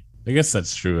Disney. I guess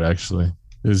that's true, actually.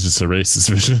 It was just a racist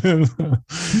vision.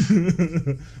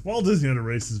 Walt Disney had a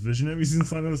racist vision. Have you seen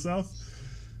Sign of the South?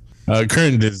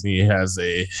 Current Disney has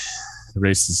a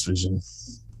racist vision.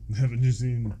 Haven't you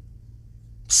seen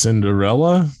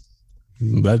Cinderella?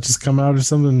 Did that just come out or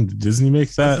something? Did Disney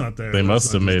make that? Not there. They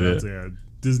must have made it. Yeah,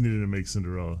 Disney didn't make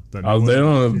Cinderella. They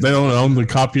don't own the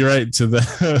copyright to the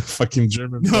fucking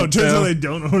German. No, it turns out they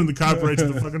don't own the copyright to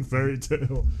the fucking fairy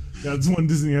tale. Yeah, that's one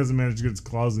Disney hasn't managed to get its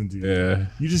claws into. Yeah,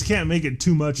 you just can't make it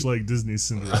too much like Disney's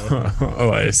Cinderella.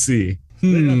 Oh, I see.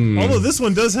 Although this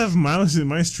one does have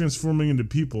mice transforming into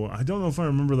people. I don't know if I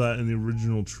remember that in the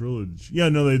original trilogy. Yeah,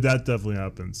 no, that definitely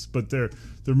happens. But they're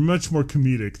much more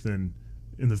comedic than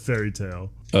in the fairy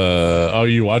tale. Oh,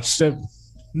 you watched it?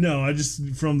 No, I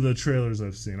just from the trailers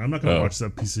I've seen. I'm not gonna watch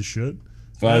that piece of shit.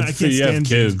 Well, I can't stand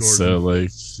kids, so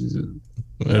there's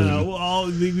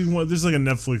like a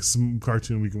Netflix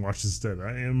cartoon we can watch instead.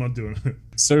 I'm not doing it.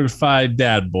 Certified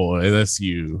dad boy, that's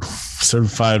you.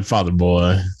 Certified father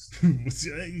boy. I'm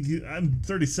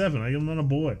 37. I'm not a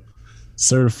boy.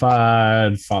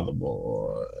 Certified father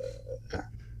boy.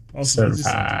 Also, look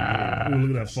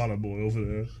at that father boy over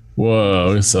there.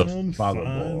 Whoa, it's a father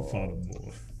boy. Father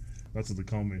boy. That's what they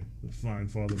call me, the fine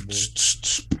father boy.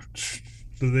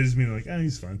 But they just mean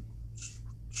he's fine.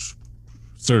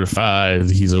 Certified,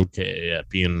 he's okay at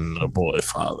being a boy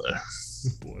father.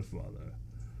 Boy father.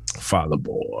 Father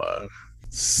boy.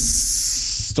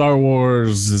 Star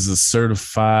Wars is a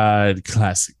certified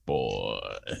classic boy.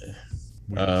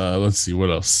 Let's see what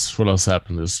else. What else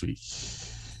happened this week?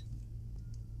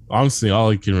 Honestly, all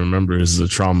I can remember is the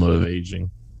trauma of aging.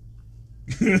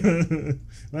 That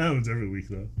happens every week,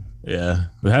 though. Yeah,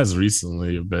 it has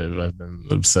recently, but I've been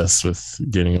obsessed with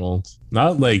getting old.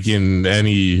 Not like in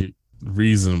any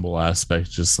reasonable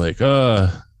aspect, just like, I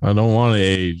don't want to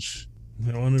age.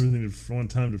 I want everything I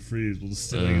want time to freeze. We'll just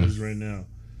stay like it is right now.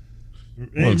 Hey,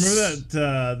 remember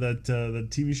that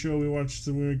TV show we watched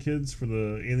when we were kids for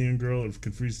the alien girl that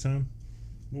could freeze time?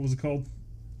 What was it called?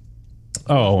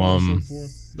 I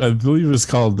believe it was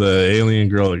called the Alien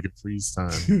Girl That Could Freeze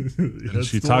Time. And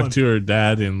she talked to her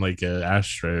dad in like an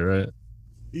ashtray, right?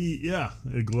 Yeah,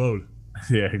 it glowed.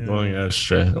 Yeah, a glowing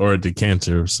ashtray or a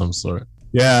decanter of some sort.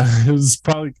 Yeah, it was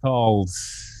probably called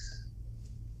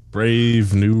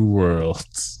Brave New World.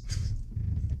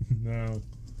 No,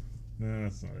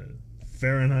 that's not it.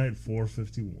 Fahrenheit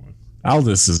 451.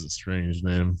 Aldous is a strange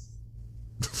name.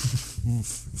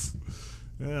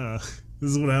 Yeah, this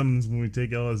is what happens when we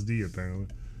take LSD, apparently.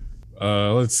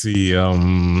 Let's see.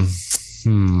 What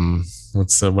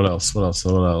else? I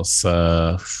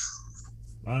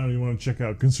don't know. You want to check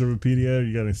out Conservapedia?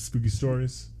 You got any spooky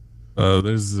stories?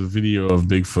 There's a video of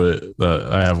Bigfoot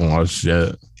that I haven't watched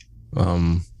yet.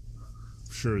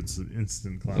 Sure, it's an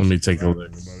instant classic. Let me take a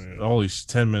look. Holy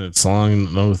 10 minutes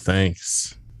long. No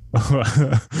thanks.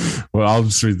 Well, I'll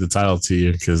just read the title to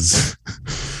you because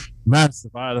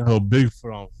massive Idaho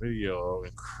Bigfoot on video,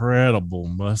 incredible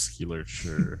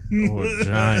musculature,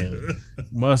 giant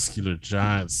muscular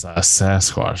giant size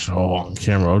Sasquatch on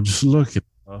camera. Just look at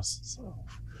us,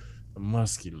 the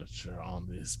musculature on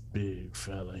this big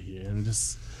fella here, and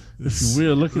just, if you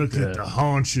will, look at the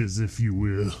haunches, if you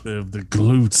will. The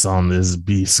glutes on this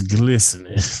beast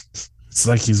glistening. It's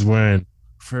like he's wearing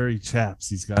furry chaps.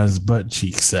 He's got his butt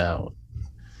cheeks out.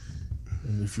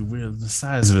 And if you will, the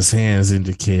size of his hands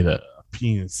indicate a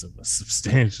penis of a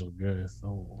substantial girth.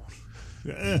 Oh,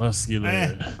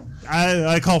 muscular.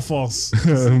 I call false.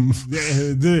 There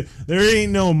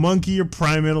ain't no monkey or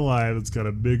primate alive that's got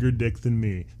a bigger dick than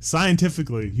me.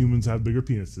 Scientifically, humans have bigger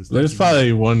penises. There's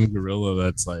probably one gorilla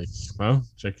that's like, well,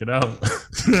 check it out.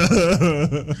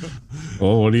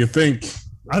 Well, what do you think?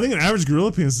 I think an average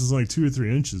gorilla penis is like 2 or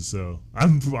 3 inches, so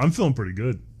I'm feeling pretty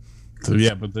good. So,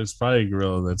 yeah, but there's probably a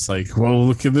gorilla that's like, well,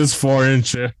 look at this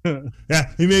 4-incher.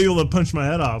 Yeah, he may be able to punch my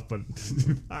head off, but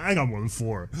I got more than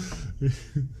 4.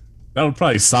 That would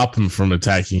probably stop him from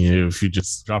attacking you if you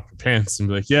just drop your pants and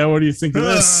be like, yeah, what do you think of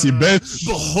this, you bitch?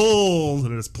 Behold!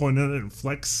 And just point at it and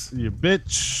flex. You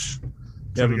bitch.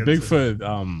 Yeah, but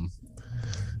Bigfoot,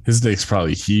 his dick's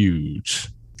probably huge.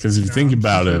 Because if you think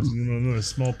about it, a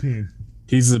small peen.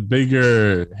 He's a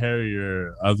bigger,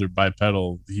 hairier, other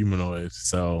bipedal humanoid.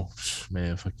 So,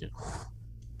 man, fucking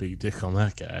big dick on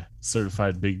that guy.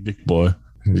 Certified big dick boy.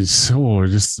 Just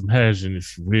imagine,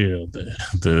 if you will,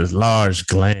 the large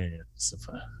glands of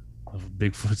a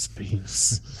Bigfoot's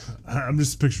penis. I'm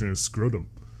just picturing a scrotum.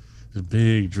 The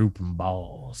big drooping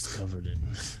balls covered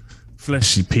in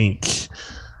fleshy pink.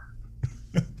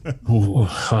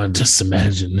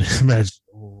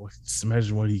 Just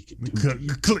imagine what he could do.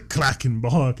 Click clacking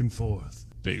back and forth.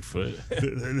 Bigfoot.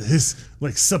 His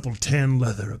like supple tan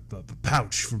leather, a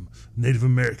pouch from Native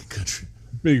American country.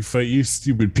 Bigfoot, you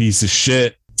stupid piece of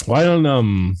shit. Why don't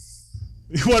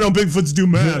Bigfoots do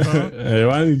mad, huh? Hey,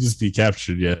 why don't you just be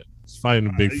captured yet? Just find a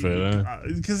Bigfoot, huh?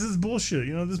 Because it's bullshit.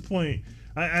 You know, at this point,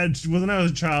 when I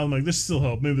was a child, I'm like, there's still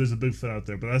hope. Maybe there's a Bigfoot out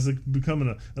there. But as I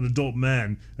becoming an adult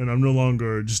man, and I'm no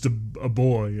longer just a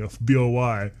boy,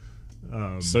 B-O-Y.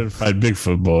 Certified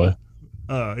Bigfoot boy.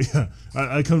 Yeah,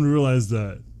 I come to realize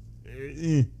that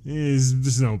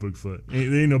there's no Bigfoot.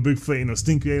 There ain't no Bigfoot, ain't no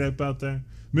stinky ape out there.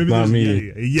 Maybe not there's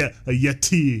me. A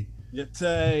Yeti.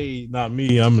 Yeti. Not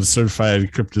me. I'm a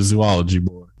certified cryptozoology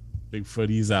boy. Bigfoot,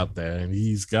 he's out there, and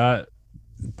he's got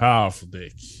powerful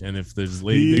dick. And if there's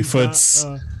Lady Bigfoot's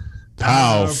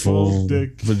powerful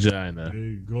dick, vagina.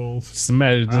 Just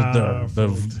imagine imagine,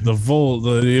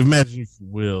 if you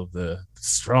will, the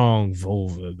strong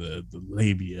vulva, the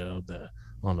labia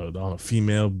on a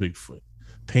female Bigfoot.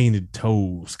 Painted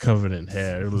toes covered in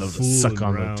hair. Love to suck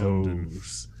on the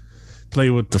toes. Play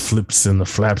with the flips and the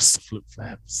flaps, the flip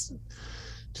flaps.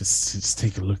 Just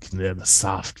take a look in there, the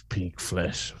soft pink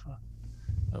flesh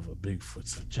of a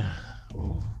Bigfoot's vagina.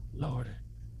 Oh, Lordy.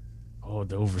 Oh,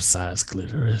 the oversized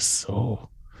clitoris. Oh,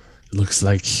 it looks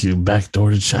like you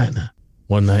backdoor to China.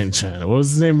 One Night in China. What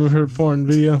was the name of her porn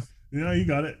video? Yeah, you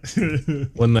got it.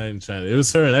 One Night in China. It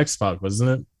was her and X-Pac, wasn't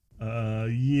it?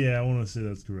 Yeah, I want to say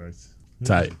that's correct.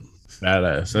 Tight.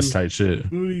 Badass. That's tight shit.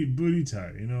 Booty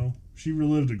tight. You know, she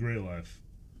relived a great life.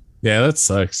 Yeah, that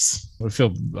sucks.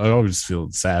 I always feel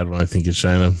sad when I think of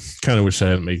China. Kind of wish I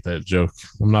didn't make that joke.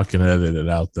 I'm not gonna edit it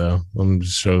out though. I'm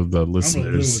just show the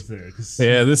listeners.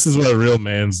 Yeah, this is what a real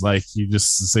man's like. You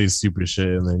just say stupid shit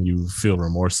and then you feel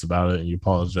remorse about it and you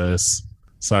apologize.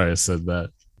 Sorry I said that,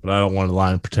 but I don't want to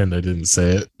lie and pretend I didn't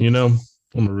say it. You know,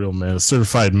 I'm a real man, a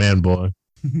certified man boy,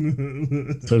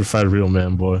 certified real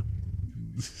man boy.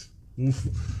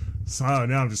 So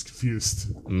now I'm just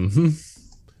confused. Mm-hmm.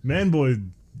 Man boy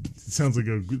sounds like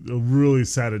a really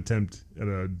sad attempt at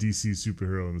a DC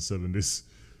superhero in the 70s.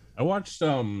 I watched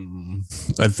I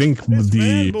think it's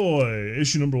Man Boy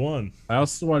issue number 1. I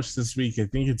also watched this week. I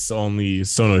think it's on the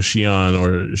Sono Shion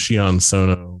or Shion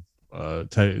Sono.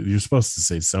 You're supposed to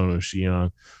say Sono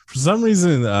Shion. For some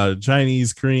reason,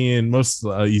 Chinese, Korean, most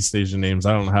East Asian names,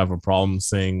 I don't have a problem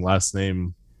saying last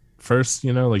name first,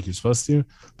 you know, like you're supposed to.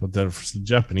 But then for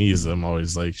Japanese, I'm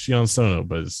always like Shion Sono,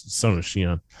 but it's Sono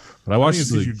Shion. But I watched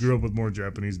it. If you grew up with more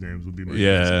Japanese names, would be my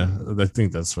I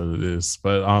think that's what it is.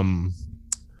 But I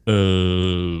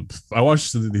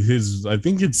watched his. I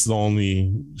think it's the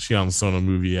only Shion Sono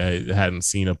movie I hadn't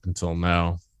seen up until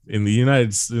now. In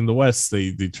the West,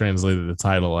 they translated the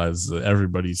title as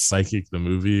Everybody's Psychic, the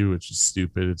movie, which is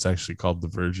stupid. It's actually called The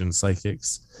Virgin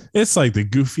Psychics. It's like the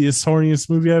goofiest, horniest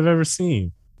movie I've ever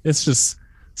seen. It's just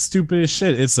stupid as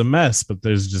shit. It's a mess, but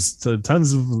there's just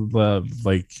tons of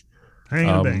banging.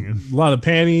 A lot of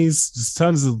panties, just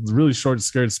tons of really short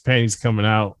skirts, panties coming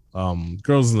out,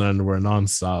 girls in the underwear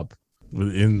nonstop,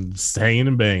 just hanging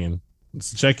and banging.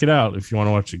 So check it out if you want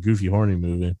to watch a goofy, horny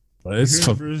movie. But it's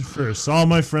first. All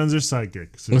my friends are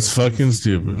psychics. So it's fucking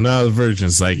stupid. No, The Virgin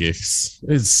Psychics.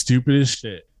 It's stupid as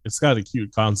shit. It's got a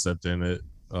cute concept in it,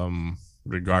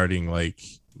 regarding like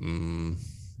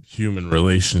human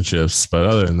relationships, but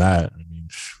other than that, I mean,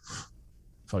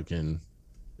 fucking,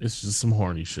 it's just some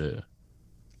horny shit.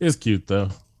 It's cute though.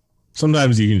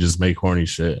 Sometimes you can just make horny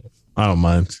shit. I don't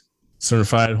mind.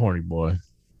 Certified horny boy.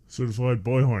 Certified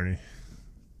boy horny.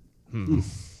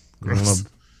 Gross.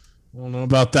 I don't know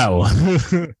about that one.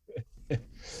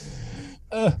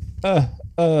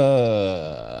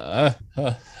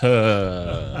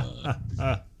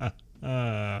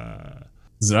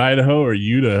 Is it Idaho or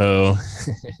Idaho?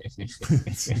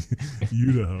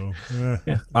 Idaho.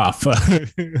 Ah, fuck.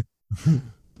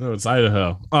 No, it's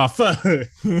Idaho. Oh, fuck.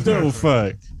 No,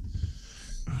 fuck.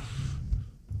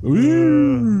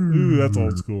 Ooh, that's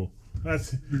old school.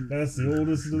 That's the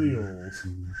oldest of the old.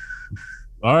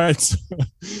 All right.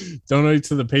 Donate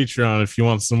to the Patreon if you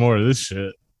want some more of this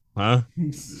shit. Huh?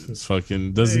 It's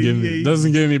fucking doesn't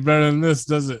get any better than this,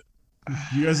 does it?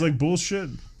 You guys like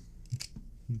bullshit?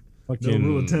 Fucking no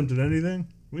real attempt at anything?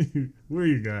 Where are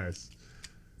you guys?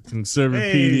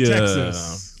 Conservapedia. Hey,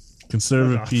 Texas.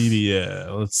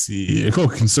 Conservapedia. Let's see. Oh,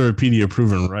 Conservapedia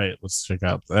proven right. Let's check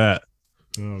out that.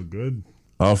 Oh, good.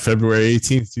 Oh, February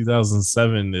 18th,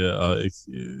 2007,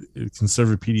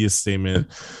 Conservapedia statement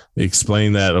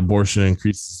explained that abortion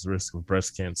increases the risk of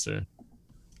breast cancer.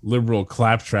 Liberal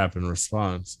claptrap in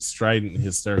response. Strident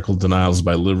hysterical denials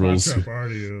by liberals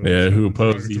who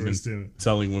oppose even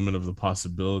telling women of the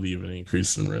possibility of an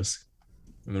increase in risk.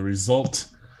 And the result,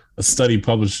 a study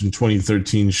published in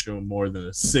 2013 showed more than a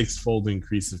 6-fold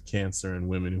increase of cancer in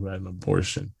women who had an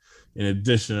abortion. In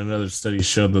addition, another study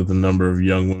showed that the number of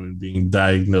young women being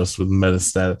diagnosed with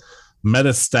metastatic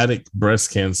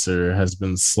breast cancer has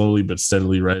been slowly but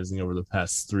steadily rising over the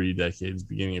past 3 decades,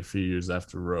 beginning a few years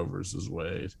after Roe versus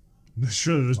Wade.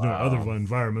 Sure, there's no other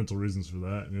environmental reasons for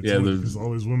that. And it's because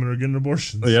all these women are getting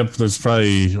abortions. Yep, there's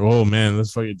probably,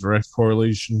 that's like a direct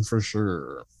correlation for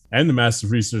sure. And the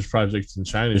massive research project in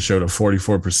China showed a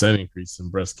 44% increase in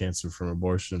breast cancer from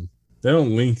abortion. They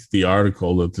don't link the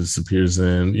article that this appears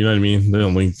in. You know what I mean? They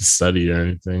don't link the study or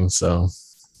anything. So,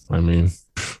 I mean,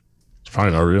 it's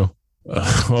probably not real.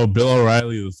 Bill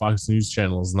O'Reilly of the Fox News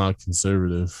Channel is not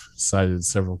conservative. Cited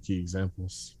several key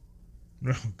examples.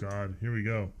 Oh, God. Here we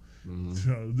go.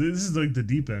 This is like the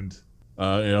deep end.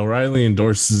 O'Reilly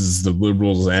endorses the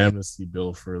liberals' amnesty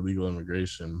bill for illegal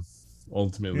immigration.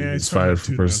 Ultimately, he's fired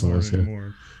for personal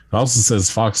issue. It also says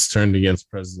Fox turned against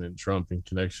President Trump in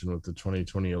connection with the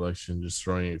 2020 election,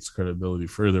 destroying its credibility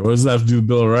further. What does that have to do with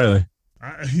Bill O'Reilly?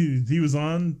 He was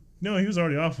on. No, he was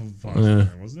already off of Fox,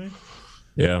 wasn't he?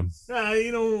 Yeah.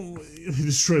 He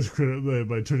destroyed the credit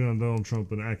by turning on Donald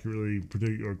Trump and accurately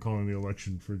predicting or calling the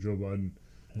election for Joe Biden.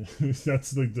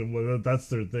 That's like that's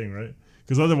their thing, right?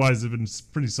 Because otherwise they've been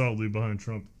pretty solidly behind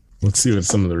Trump. Let's see what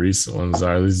some of the recent ones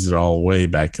are. These are all way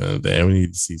back in the day. We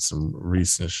need to see some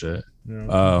recent shit.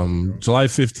 Yeah. July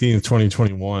 15th,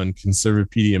 2021,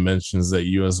 Conservapedia mentions that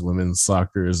U.S. women's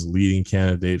soccer is a leading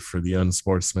candidate for the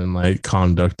unsportsmanlike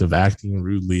conduct of acting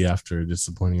rudely after a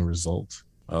disappointing result.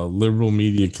 Liberal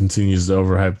media continues to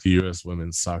overhype the U.S.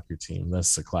 women's soccer team.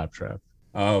 That's the claptrap.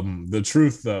 The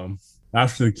truth, though,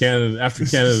 after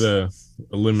Canada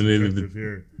eliminated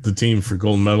the team for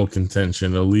gold medal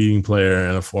contention, a leading player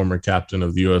and a former captain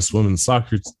of the U.S. women's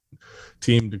soccer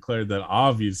team declared that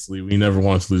obviously we never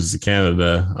want to lose to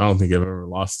Canada. I don't think I've ever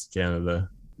lost to Canada.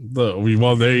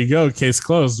 Well, there you go. Case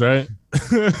closed, right?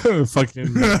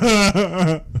 Fucking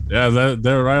yeah,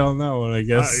 they're right on that one, I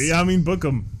guess. Yeah, I mean, book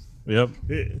them. Yep.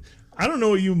 I don't know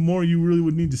what you really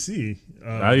would need to see.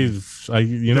 I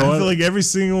feel like every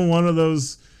single one of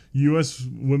those U.S.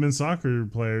 women's soccer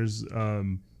players are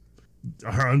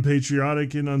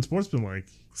unpatriotic and unsportsmanlike.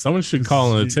 Someone should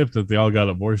call in a tip that they all got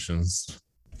abortions.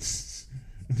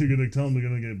 You're gonna tell them they're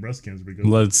gonna get breast cancer because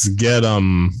let's get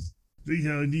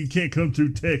you can't come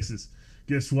through Texas.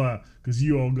 Guess why? Because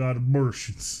you all got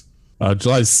abortions.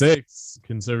 July 6th,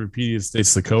 Conservapedia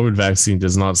states the COVID vaccine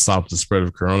does not stop the spread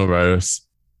of coronavirus.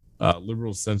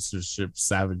 Liberal censorship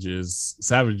savages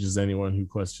anyone who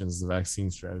questions the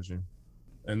vaccine strategy.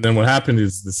 And then what happened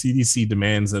is the CDC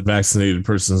demands that vaccinated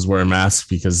persons wear masks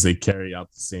because they carry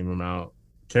about the same amount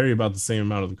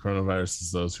of the coronavirus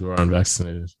as those who are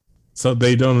unvaccinated. So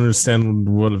they don't understand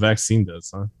what a vaccine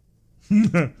does, huh?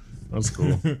 That's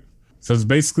cool. So it's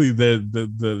basically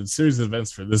the series of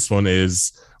events for this one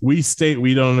is we state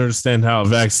we don't understand how a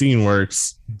vaccine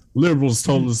works. Liberals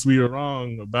told us we were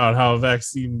wrong about how a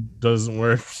vaccine doesn't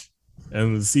work.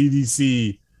 And the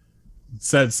CDC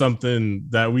said something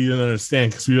that we didn't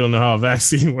understand because we don't know how a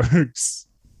vaccine works.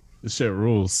 This shit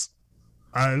rules.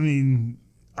 I mean,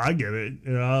 I get it.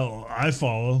 I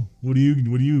follow. What are you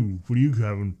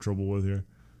having trouble with here?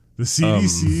 The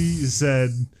CDC said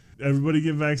everybody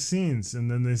get vaccines, and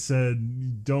then they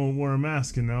said don't wear a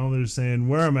mask, and now they're saying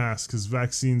wear a mask because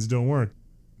vaccines don't work.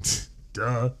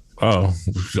 Duh. Oh,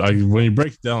 when you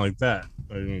break it down like that,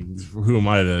 I mean, who am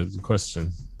I to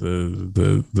question?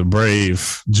 The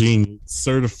brave genius,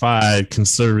 certified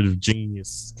conservative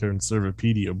genius,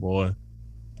 Conservapedia boy.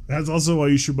 That's also why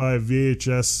you should buy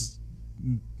VHS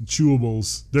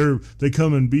chewables. They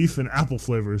come in beef and apple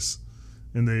flavors,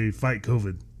 and they fight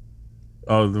COVID.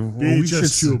 Oh, the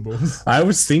VHS chewables. I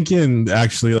was thinking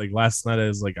actually, like last night, I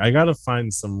was like, I gotta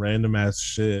find some random ass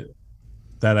shit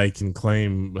that I can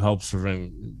claim helps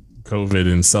prevent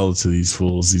COVID and sell it to these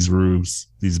fools, these rubes,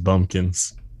 these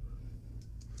bumpkins.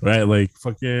 Right, like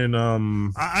fucking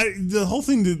the whole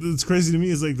thing that's crazy to me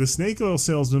is like the snake oil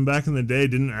salesman back in the day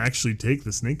didn't actually take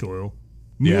the snake oil.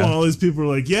 Yeah, all these people are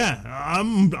like, yeah,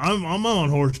 I'm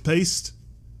on horse paste.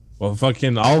 Well,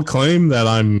 fucking, I'll claim that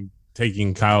I'm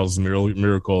taking Kyle's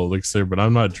miracle elixir, but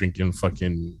I'm not drinking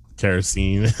fucking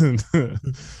kerosene and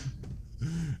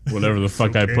whatever the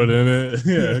fuck I put in it.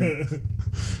 Yeah.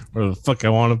 Whatever the fuck I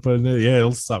want to put in it. Yeah,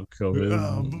 it'll stop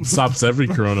COVID. Stops every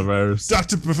coronavirus.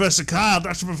 Dr. Professor Kyle,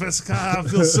 I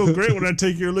feel so great when I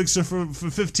take your elixir for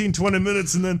 15, 20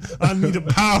 minutes and then I need a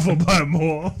powerful bite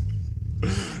more.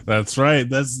 That's right.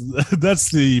 That's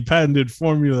the patented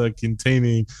formula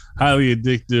containing highly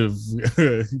addictive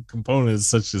components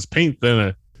such as paint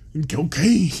thinner,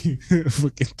 cocaine.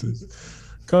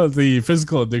 Because the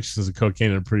physical addictions of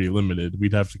cocaine are pretty limited.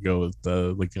 We'd have to go with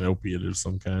like an opiate of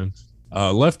some kind.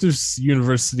 Leftist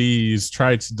universities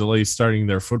try to delay starting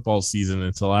their football season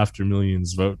until after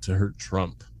millions vote to hurt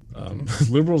Trump.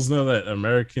 Liberals know that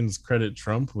Americans credit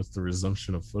Trump with the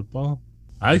resumption of football.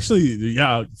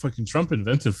 Fucking Trump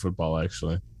invented football,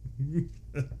 actually.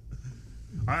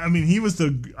 I mean,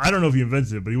 I don't know if he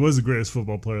invented it, but he was the greatest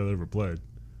football player that ever played.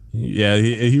 Yeah,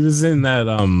 he was in that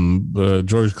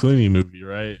George Clooney movie,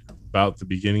 right? About the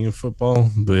beginning of football.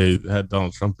 They had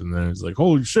Donald Trump in there. He's like,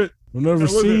 holy shit, I've never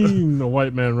seen a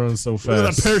white man run so fast. Look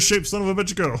at that pear-shaped son of a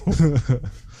bitch go.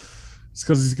 It's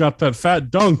because he's got that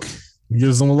fat dunk. It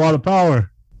gives him a lot of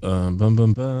power. Oh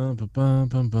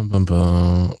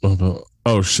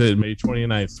shit, May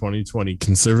 29th, 2020.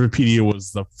 Conservapedia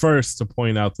was the first to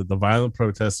point out that the violent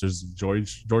protesters of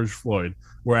George Floyd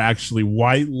were actually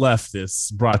white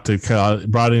leftists brought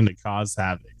in to cause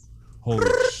havoc. Holy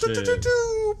shit.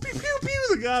 Pew, pew,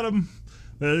 pew, they got him.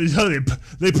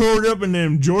 They poured up in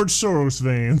them George Soros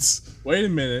vans. Wait a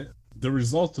minute. The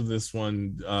result of this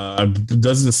one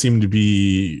doesn't seem to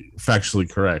be factually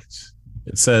correct.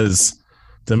 It says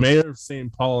the mayor of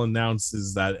St. Paul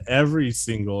announces that every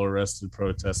single arrested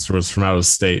protester was from out of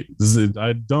state.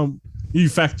 You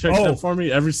fact check that for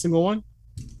me? Every single one?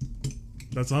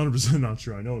 That's 100% not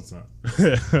true. I know it's not.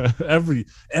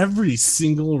 every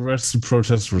single arrested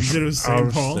protester was. You said it was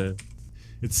St. Paul.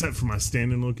 It's set for my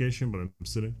standing location, but I'm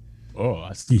sitting. Oh,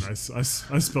 I see. I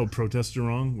spelled protester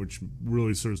wrong, which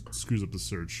really sort of screws up the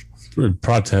search.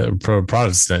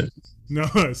 Protestant. No,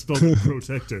 I spelled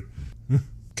protector.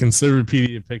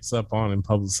 Conservapedia picks up on and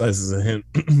publicizes a hint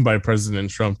by President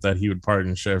Trump that he would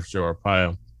pardon Sheriff Joe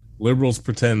Arpaio. Liberals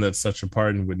pretend that such a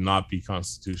pardon would not be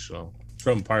constitutional.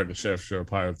 Trump pardoned Sheriff Joe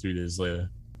Arpaio 3 days later.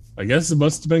 I guess it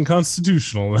must have been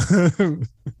constitutional.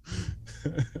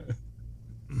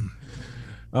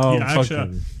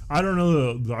 Actually, I don't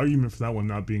know the argument for that one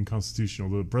not being constitutional.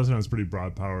 The president has pretty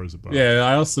broad powers about it. Yeah,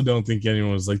 I also don't think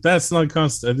anyone was like, that's not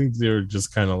constitutional. I think they were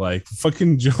just kind of like,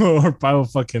 fucking Joe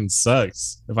Arpaio fucking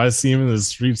sucks. If I see him in the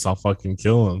streets, I'll fucking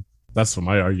kill him. That's what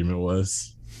my argument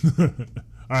was. All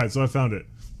right, so I found it.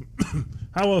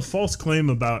 How a false claim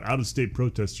about out-of-state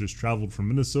protesters traveled from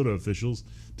Minnesota officials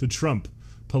to Trump,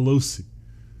 Pelosi.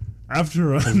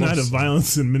 After a night of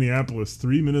violence in Minneapolis,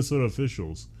 3 Minnesota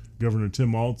officials, Governor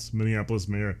Tim Walz, Minneapolis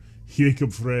Mayor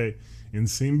Jacob Frey, and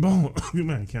St. Paul.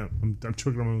 Man, I can't. I'm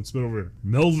choking on my spit over here.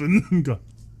 Melvin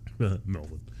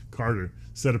Carter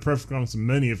said a press conference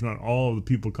many, if not all, of the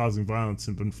people causing violence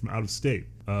have been from out of state.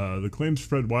 The claim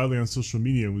spread widely on social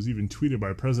media and was even tweeted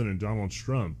by President Donald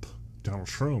Trump.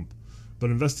 But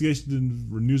investigation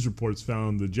and news reports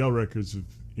found the jail records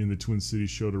in the Twin Cities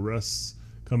showed arrests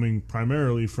coming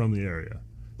primarily from the area.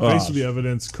 Faced with the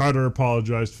evidence, Carter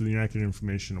apologized for the inaccurate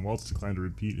information and Walz declined to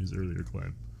repeat his earlier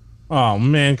claim. Oh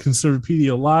man,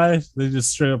 Conservapedia lied? They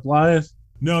just straight up lied?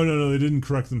 No, they didn't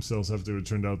correct themselves after it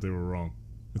turned out they were wrong.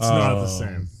 It's not the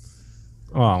same.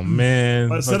 Oh man.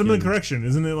 But set them in correction.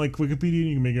 Isn't it like Wikipedia and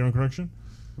you can make your own correction?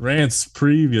 Rants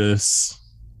previous.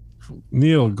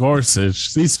 Neil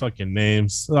Gorsuch. These fucking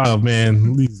names. Oh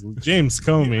man. James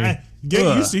Comey.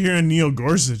 Get used to hearing Neil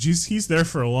Gorsuch. He's there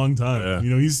for a long time. Yeah. You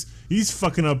know, he's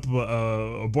fucking up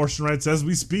abortion rights as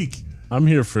we speak. I'm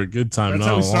here for a good time. That's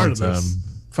how we started this.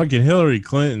 Fucking Hillary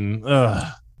Clinton.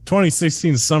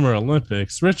 2016 Summer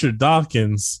Olympics. Richard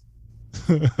Dawkins.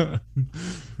 Richard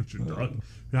Dawkins.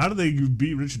 How do they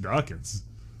beat Richard Dawkins?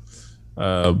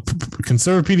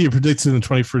 Conservapedia predicted in the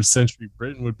 21st century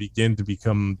Britain would begin to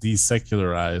become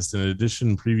desecularized. In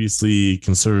addition, previously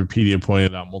Conservapedia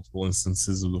pointed out multiple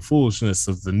instances of the foolishness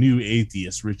of the new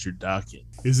atheist Richard Dawkins.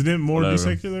 Isn't it more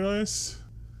desecularized?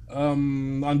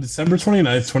 On December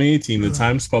 29th, 2018, the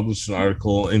Times published an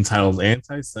article entitled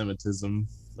Anti-Semitism.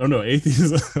 Oh no,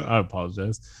 Atheism. I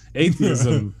apologize.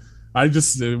 Atheism.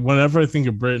 Whenever I think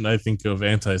of Britain, I think of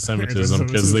anti-Semitism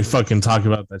because they fucking talk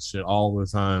about that shit all the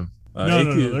time. No,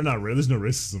 they're not. There's no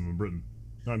racism in Britain.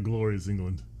 Not in glorious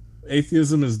England.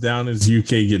 Atheism is down as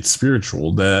UK gets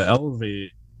spiritual. The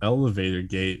elevator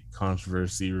gate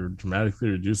controversy dramatically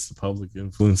reduced the public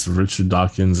influence of Richard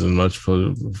Dawkins and much.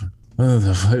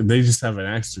 They just have an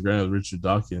axe to grind with Richard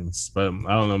Dawkins, but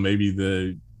I don't know. Maybe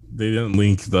they didn't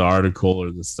link the article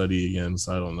or the study again,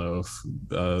 so I don't know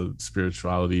if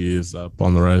spirituality is up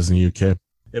on the rise in the UK.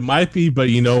 It might be, but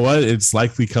you know what? It's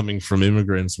likely coming from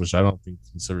immigrants, which I don't think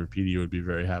Conservapedia would be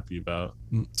very happy about.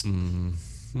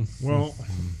 Well,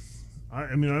 I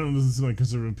don't listen to like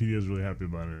Conservapedia is really happy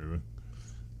about it.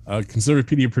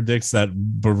 Conservapedia predicts that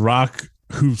Barack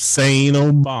Hussein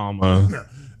Obama.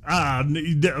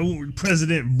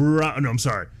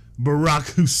 Barack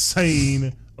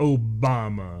Hussein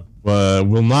Obama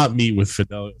will not meet with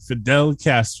Fidel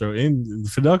Castro.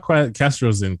 Fidel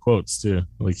Castro's in quotes too,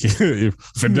 like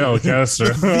Fidel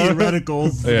Castro. Theoretical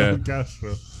Fidel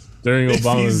Castro. During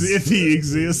if he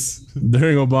exists.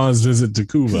 During Obama's visit to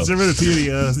Cuba.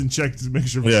 Conservapedia hasn't checked to make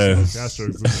sure Fidel Castro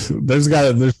exists. There's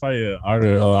probably an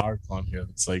article on here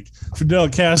that's like Fidel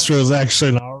Castro is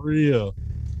actually not real.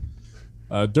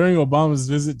 During Obama's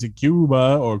visit to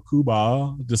Cuba,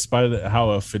 despite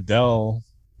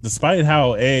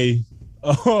how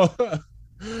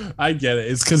I get it.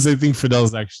 It's because they think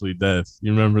Fidel's actually dead.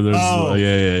 You remember there's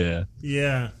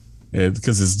yeah.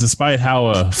 Because it's despite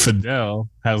how Fidel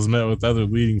has met with other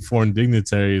leading foreign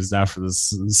dignitaries after the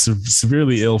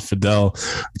severely ill Fidel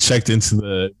checked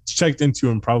into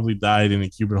and probably died in a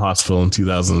Cuban hospital in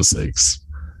 2006.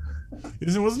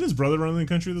 Wasn't his brother running the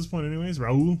country at this point anyways?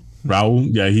 Raul,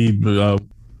 yeah,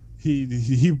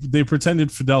 they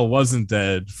pretended Fidel wasn't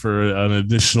dead for an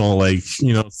additional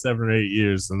 7 or 8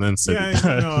 years and then said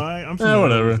I'm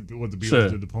familiar with what the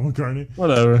Beatles did to Paul McCartney.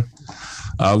 Whatever.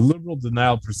 Liberal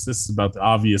denial persists about the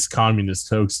obvious communist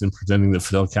hoax in pretending that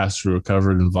Fidel Castro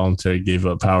recovered and voluntarily gave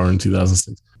up power in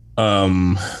 2006.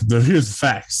 Here's the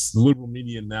facts. The liberal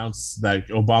media announced that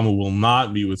Obama will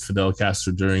not meet with Fidel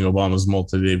Castro during Obama's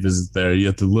multi-day visit there,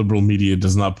 yet the liberal media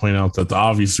does not point out that the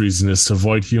obvious reason is to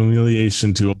avoid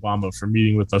humiliation to Obama for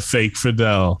meeting with a fake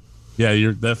Fidel. Yeah,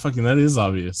 that is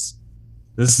obvious.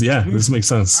 This makes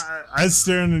sense. I was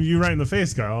staring at you right in the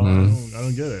face, Kyle. I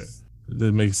don't get it.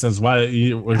 It makes sense. Why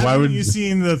would you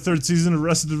seen the 3rd season of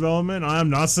Arrested Development? I am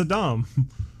not Saddam.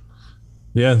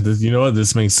 Yeah, you know what?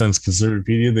 This makes sense.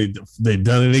 Conservapedia, they've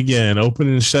done it again. Open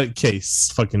and shut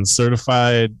case. Fucking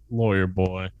certified lawyer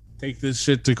boy. Take this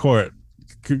shit to court.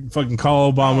 Fucking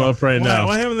call Obama up right now.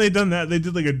 Why haven't they done that? They've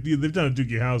done a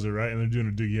Doogie Howser, right? And they're doing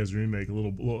a Doogie Howser remake. A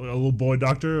little boy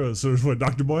doctor, a certified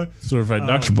doctor boy. Certified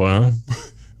doctor boy, huh?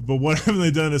 But what haven't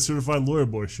they done a certified lawyer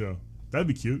boy show? That'd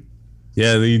be cute.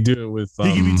 Yeah, they do it with.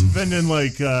 He could be defending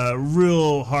like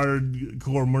real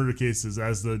hardcore murder cases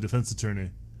as the defense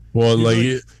attorney. Well,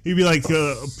 he'd be like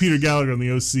Peter Gallagher on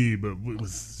the OC, but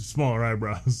with smaller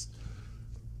eyebrows.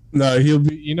 No, he'll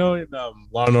be. In Law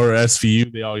and Order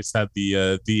SVU, they always had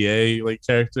the DA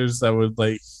characters that would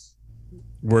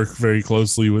work very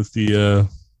closely with the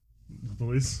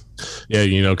police. Yeah,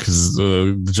 because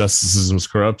the justice system's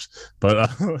corrupt.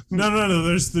 But no.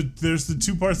 There's the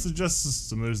 2 parts of the justice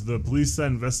system. There's the police that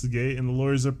investigate, and the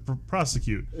lawyers that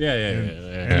prosecute. Yeah.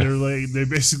 And they're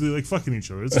basically fucking each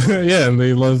other. Yeah, and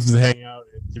they love to hang out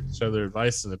and give each other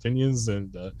advice and opinions,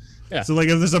 and yeah. So if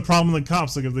there's a problem with the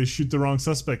cops, if they shoot the wrong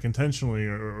suspect intentionally,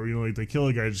 or they kill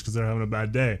a guy just because they're having a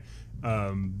bad day,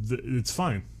 it's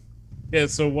fine. Yeah,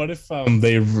 so what if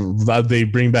they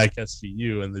bring back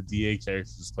SVU and the DA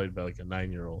character is played by a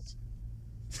 9-year-old?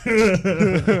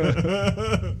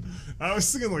 I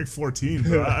was thinking 14,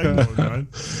 but I know that.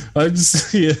 I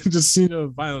just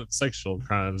seen violent sexual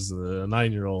crimes. A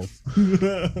 9-year-old.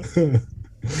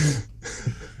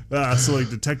 So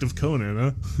Detective Conan,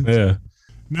 huh? Yeah.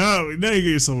 Now you get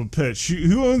yourself a pitch.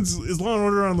 Who is Law and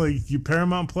Order on your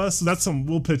Paramount Plus?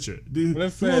 We'll pitch it. Dude,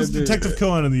 who owns Detective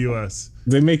Conan in the U.S.?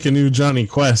 They make a new Johnny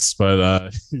Quest,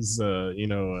 but he's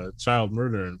a child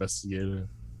murder investigator.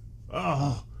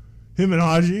 Oh, him and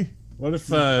Haji. What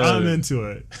if I'm into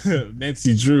it?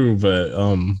 Nancy Drew, but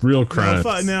real crimes.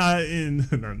 Not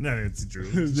Nancy Drew.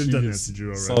 They've done Nancy Drew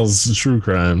already. Solves true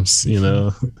crimes.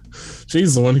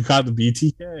 She's the one who caught the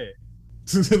BTK.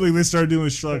 They started doing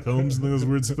Sherlock Holmes and those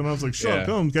weird spin-offs. Sherlock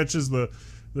Holmes catches the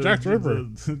Jack the Ripper.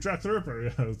 Jack the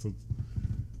Ripper. Yeah.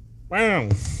 Wow.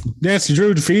 Nancy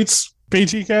Drew defeats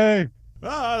BTK.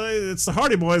 It's the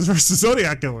Hardy Boys versus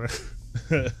Zodiac Killer.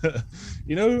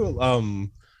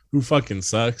 Who fucking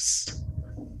sucks?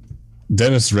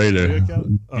 Dennis Rader.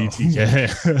 BTK.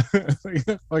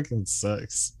 That fucking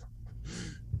sucks.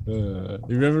 Have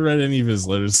you ever read any of his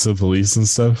letters to the police and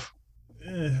stuff?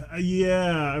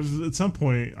 Yeah, at some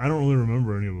point. I don't really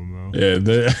remember any of them though. Yeah,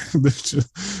 they're just.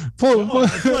 I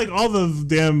feel like all the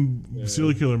damn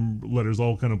serial killer letters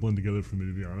all kind of blend together for me,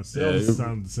 to be honest. They all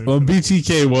sound the same. Well,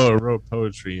 BTK wrote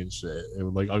poetry and shit. It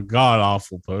was a god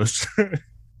awful poetry.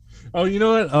 Oh, you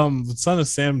know what? Son of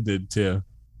Sam did too.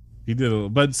 He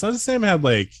did, but Son of Sam had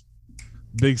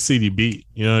big city beat.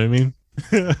 You know what I mean?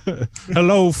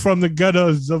 Hello from the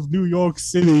gutters of New York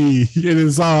City. It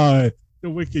is I, the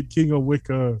Wicked King of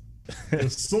Wicca, the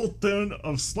Sultan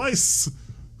of Slice.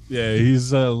 Yeah,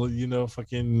 he's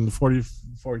fucking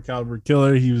 44 caliber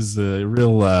killer. He was a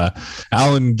real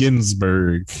Allen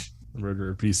Ginsberg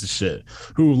murderer piece of shit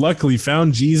who luckily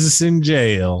found Jesus in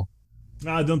jail.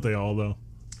 Nah, don't they all though?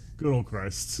 Good old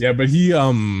Christ. Yeah, but he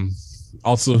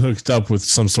also hooked up with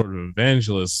some sort of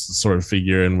evangelist sort of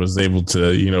figure and was able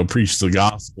to preach the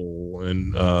gospel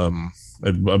and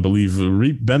I believe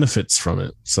reap benefits from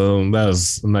it. So that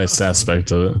was a nice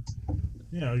aspect of it.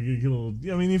 Yeah, you get a little.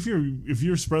 I mean, if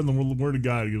you're spreading the word of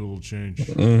God, you get a little change.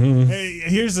 Mm-hmm. Hey,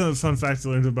 here's a fun fact I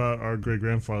learned about our great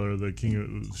grandfather, the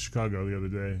King of Chicago, the other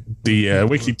day. The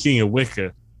Wicked King of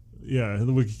Wicca. Yeah,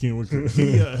 the Wicked King of Wicca.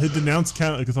 He had denounced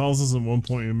Catholicism at one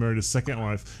point and married his second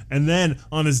wife, and then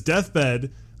on his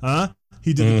deathbed,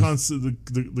 he did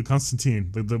the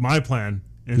Constantine, the My Plan,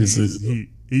 and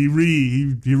he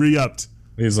re-upped.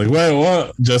 He's like, wait,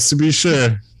 what? Just to be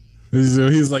sure.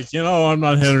 He's like, I'm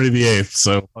not Henry VIII,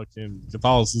 so fucking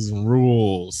Catholicism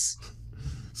rules.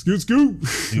 Scoot.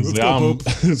 He's like, I'm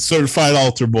certified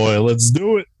altar boy. Let's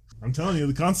do it. I'm telling you,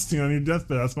 the Constantine on your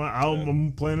deathbed. That's my album.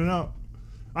 I'm planning out.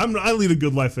 I lead a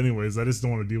good life anyways. I just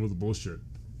don't want to deal with the bullshit.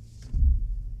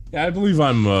 Yeah, I believe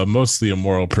I'm mostly a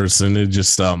moral person. It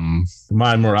just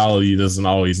my morality doesn't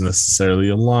always necessarily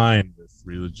align with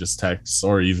religious texts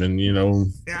or even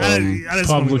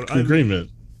public agreement.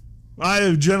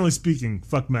 I generally speaking,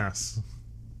 fuck mass.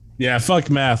 Yeah, fuck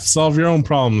math. Solve your own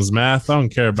problems, math. I don't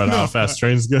care about how fast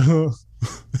trains go.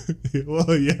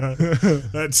 Well, yeah,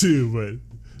 that too, but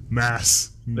mass.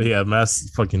 Yeah,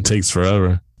 mass fucking takes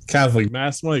forever. Catholic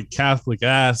mass, like Catholic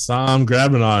ass. I'm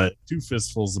grabbing on it. 2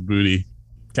 fistfuls of booty.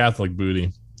 Catholic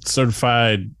booty.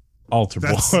 Certified altar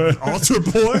boy. Altar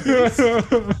boy?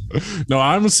 No,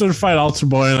 I'm a certified altar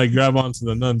boy, and I grab onto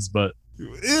the nuns' butt.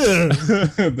 Yeah.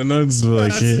 The nuns were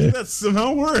like, that's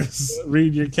somehow worse.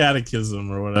 Read your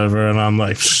catechism or whatever, and I'm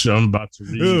like, I'm about to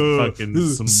read fucking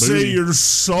some booty. Say your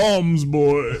psalms,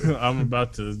 boy. I'm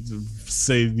about to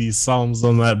say these psalms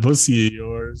on that pussy of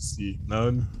yours, you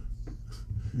nun.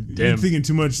 Damn. You're thinking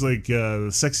too much like the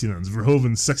sexy nuns,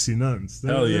 Verhoeven's sexy nuns.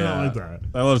 Hell yeah, not like that.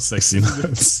 I love sexy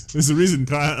nuns. There's a reason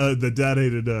that Dad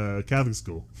hated Catholic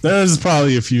school. There's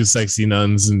probably a few sexy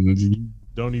nuns, and you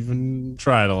don't even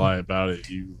try to lie about it,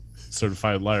 you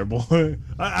certified liar boy.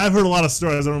 I've heard a lot of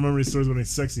stories. I don't remember any stories about any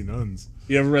sexy nuns.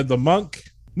 You ever read The Monk?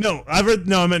 No, I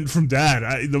meant from Dad.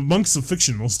 The Monk's a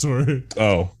fictional story.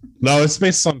 Oh no, it's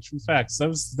based on true facts.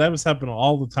 That was happening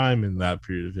all the time in that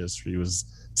period of history. It was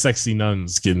sexy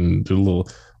nuns getting a little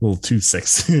too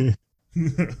sexy.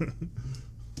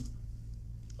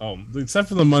 Except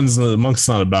for the monks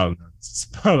not about nuns. It's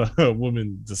about a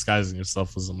woman disguising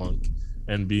herself as a monk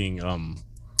and being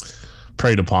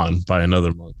preyed upon by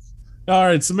another monk. All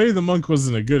right, so maybe the monk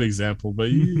wasn't a good example, but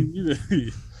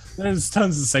there's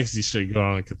tons of sexy shit going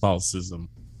on in Catholicism.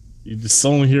 You just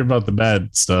only hear about the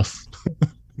bad stuff.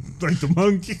 Like the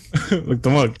monk? Like the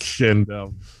monk and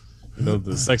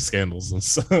the sex scandals and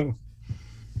stuff.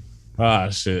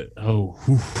 Shit. I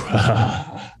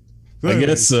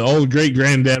guess the old great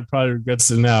granddad probably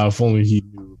regrets it now. If only he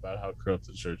knew about how corrupt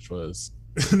the church was.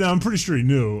 No, I'm pretty sure he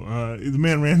knew. The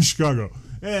man ran Chicago.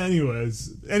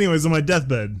 Anyways, on my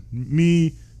deathbed,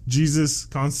 me, Jesus,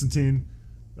 Constantine.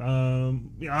 I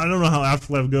don't know how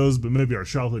afterlife goes, but maybe our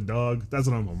childhood dog. That's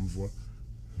what I'm hoping for.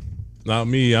 Not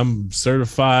me. I'm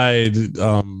certified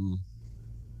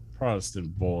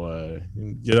Protestant boy.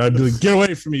 I'd be like, get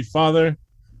away from me, Father.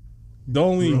 The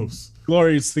only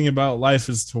glorious thing about life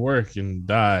is to work and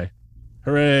die.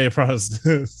 Hooray,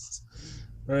 Protestants.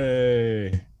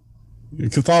 Hooray.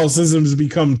 Catholicism has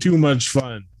become too much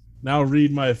fun. Now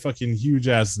read my fucking huge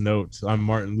ass note. I'm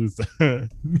Martin Luther.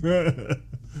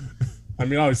 I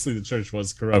mean, obviously the church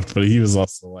was corrupt, but he was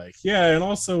also like, yeah, and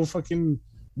also fucking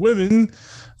women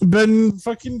have been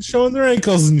fucking showing their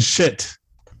ankles and shit.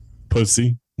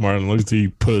 Pussy. Martin Luther,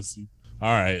 you pussy.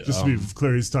 All right. Just to be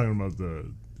clear, he's talking about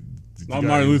the not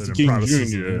Martin Luther King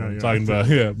Jr. I'm talking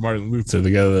about Martin Luther,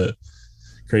 the guy that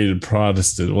created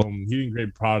Protestant. Well, he didn't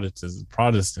create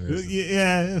Protestantism.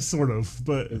 Yeah, sort of.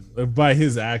 But by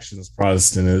his actions,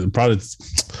 Protestants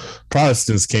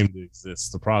came to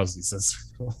exist. The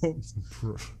Protestants.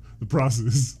 The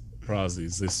process.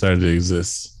 Prozzies, they started to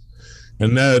exist.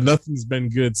 And nothing's been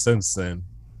good since then.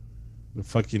 The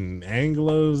fucking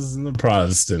Anglos and the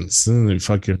Protestants, and they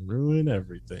fucking ruin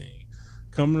everything.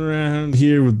 Coming around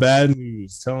here with bad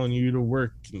news, telling you to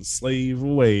work and slave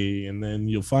away, and then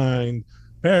you'll find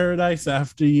paradise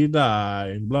after you die,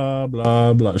 and blah,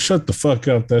 blah, blah. Shut the fuck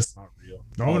up. That's not real.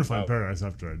 No, I'm going to find paradise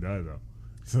after I die, though.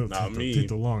 So not me. Take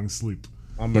the long sleep.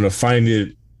 I'm going to find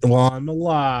it while I'm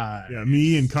alive. Yeah,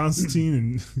 me and Constantine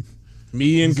and...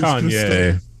 me and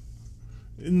Kanye.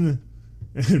 And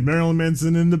Marilyn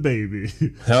Manson and the baby.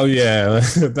 Hell yeah.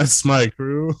 That's my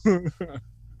crew.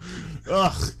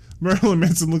 Ugh. Marilyn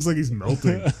Manson looks like he's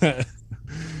melting.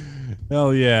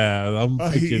 Hell yeah.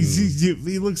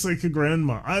 He looks like a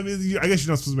grandma. I mean, I guess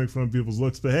you're not supposed to make fun of people's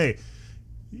looks, but hey,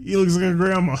 he looks like a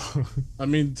grandma. I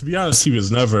mean, to be honest, he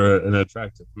was never an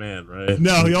attractive man, right?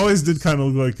 No, he always did kind of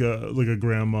look like a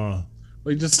grandma.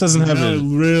 Well, he just doesn't have it.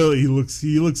 Really, he looks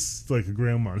like a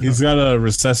grandma. He's got a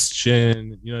recessed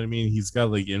chin. You know what I mean? He's got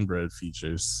like inbred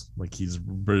features. Like he's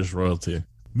British royalty.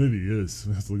 Maybe he is.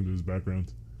 I have to look into his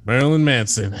background. Marilyn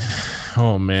Manson.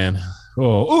 Oh man.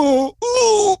 Oh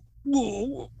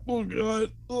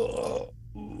God.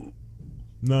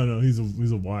 No, he's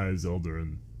a wise elder,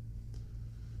 and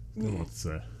I don't know what to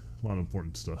say. A lot of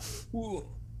important stuff.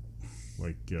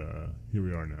 Like here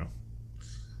we are now.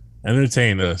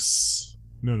 Entertain us.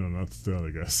 No, not the other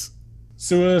guys.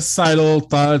 Suicidal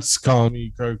thoughts, call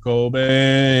me Kurt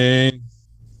Cobain. You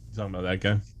talking about that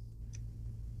guy?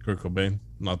 Kurt Cobain,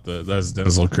 not that's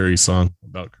Denzel Curry song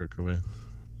about Kurt Cobain.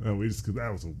 That was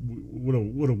what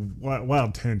a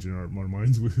wild tangent our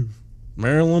minds with.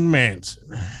 Marilyn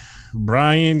Manson,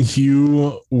 Brian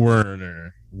Hugh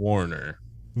Warner. I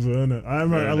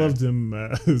loved him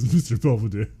as Mr.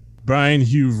 Belvedere. Brian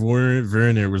Hugh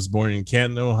Werner was born in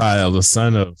Canton, Ohio, the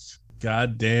son of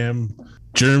goddamn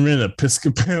German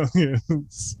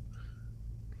Episcopalians.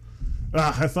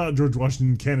 I thought George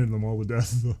Washington cannoned them all to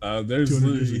death.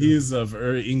 He is of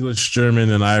English,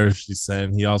 German, and Irish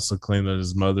descent. He also claimed that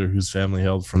his mother, whose family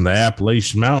hailed from the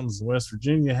Appalachian Mountains in West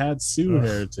Virginia, had Sioux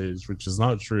heritage, which is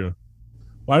not true.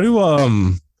 Why do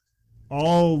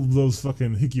all those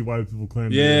fucking hickey white people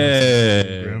claim?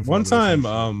 Yeah. One time,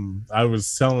 I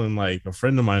was telling like a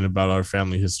friend of mine about our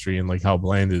family history and like how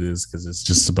bland it is because it's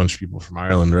just a bunch of people from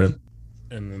Ireland, right?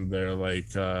 And then they're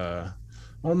like,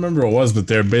 I don't remember what it was, but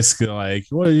they're basically like,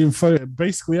 well,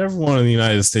 basically everyone in the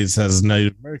United States has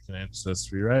Native American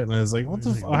ancestry, right? And I was like,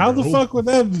 how the fuck would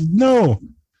that? No.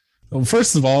 Well,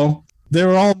 first of all, they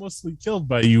were all mostly killed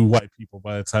by you white people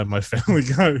by the time my family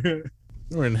got here.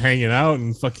 We were hanging out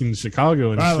in fucking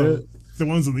Chicago and shit. The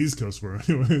ones on the East Coast were,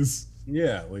 anyways.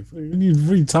 Yeah, like, what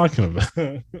are you talking about?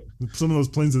 Some of those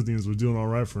Plains Indians were doing all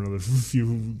right for another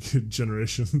few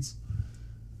generations.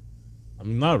 I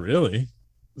mean, not really.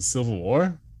 The Civil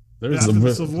War. The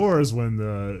Civil War is when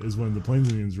the Plains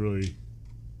Indians really.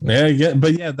 Yeah,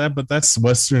 but that's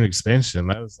Western expansion.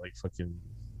 That was like fucking.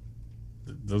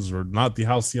 Those were not the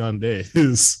halcyon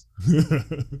days.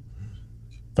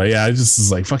 But yeah, I just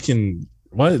was like fucking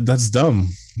what? That's dumb.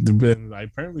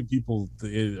 Apparently,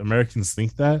 Americans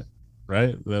think that,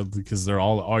 right? Because they're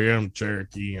all you're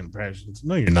Cherokee and passions.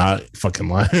 No, you're not. Fucking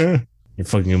liar. You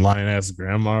fucking lying ass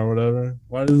grandma or whatever.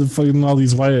 Why do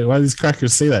why these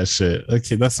crackers say that shit?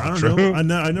 Okay, that's not true. I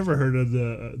never heard of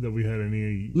that we had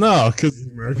any because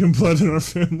American blood in our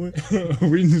family.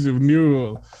 We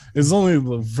knew it's only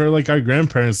for like our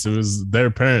grandparents. It was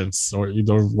their parents or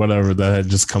whatever that had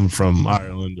just come from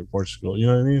Ireland or Portugal. You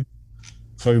know what I mean?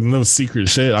 Fucking no secret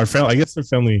shit. Our family, I guess, our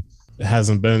family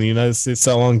hasn't been in the United States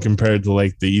that long compared to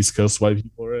like the East Coast white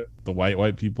people, right? The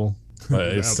white people. But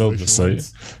it's still just like,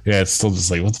 it's still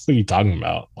just like, what the fuck are you talking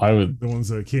about? Why would the ones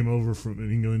that came over from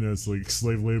England as like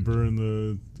slave labor in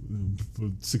the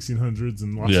 1600s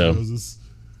and washing noses?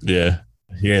 Yeah.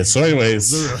 So,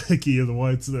 anyways, they're hickey of the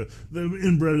whites, the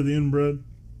inbred of the inbred.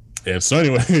 Yeah. So,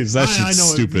 anyways, that shit's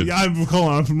stupid.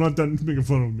 I'm not done making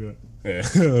fun of them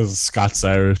yet. Yeah, Scots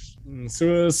Irish.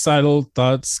 Suicidal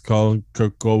thoughts called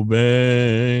Kurt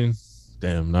Cobain.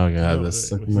 Damn, now I gotta have this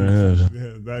stuck in my head.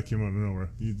 Yeah, that came out of nowhere.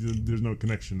 There's no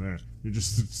connection there. You're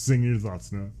just singing your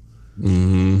thoughts now.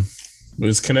 Mm-hmm. It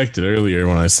was connected earlier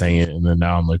when I sang it, and then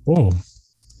now I'm like, whoa.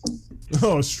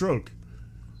 Oh, a stroke.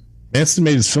 Manson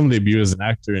made his film debut as an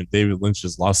actor in David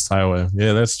Lynch's Lost Highway.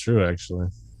 Yeah, that's true, actually.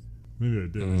 Maybe I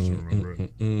did. I just don't remember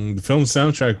it. The film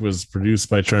soundtrack was produced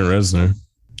by Trent Reznor,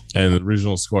 and the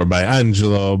original score by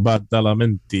Angelo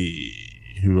Badalamenti,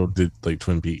 who did like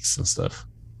Twin Peaks and stuff.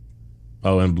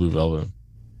 Oh, and Blue Velvet.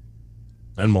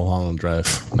 And Mulholland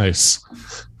Drive. Nice.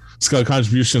 It's got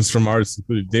contributions from artists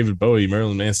including David Bowie,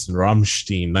 Marilyn Manson,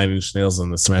 Rammstein, Nine Inch Nails,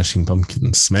 and the Smashing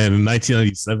Pumpkins. Man, in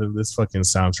 1997, this fucking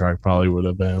soundtrack probably would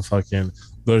have been fucking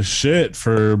the shit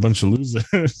for a bunch of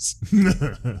losers.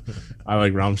 I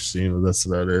like Rammstein, but that's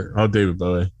about it. Oh, David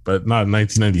Bowie, but not in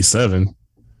 1997.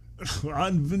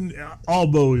 All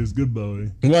Bowie is good Bowie.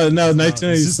 Well, no,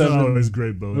 1997 not always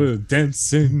great Bowie.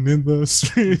 Dancing in the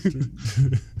street.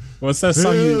 What's that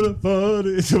song?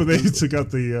 So they took out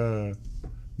the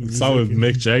song with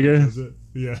Mick Jagger.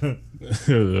 Yeah.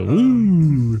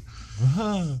 Woo.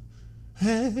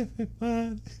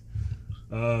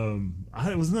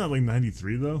 Wasn't that like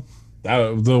 93 though?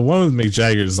 The one with Mick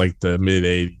Jagger is like the mid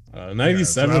 80s.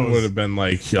 97 would have been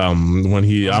like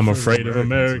when I'm afraid of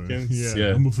Americans.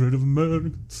 Yeah, I'm afraid of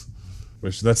Americans.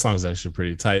 Which that song's actually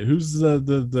pretty tight. Who's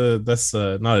that's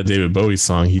not a David Bowie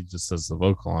song. He just does the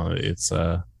vocal on it. It's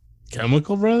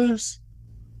Chemical Brothers.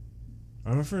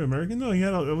 I'm afraid of American. No,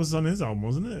 it was on his album,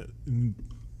 wasn't it?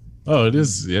 Oh, it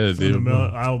is. Yeah, David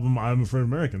Bowie album. I'm Afraid of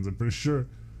Americans. I'm pretty sure.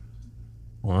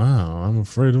 Wow, I'm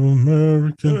afraid of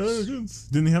Americans.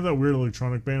 Didn't he have that weird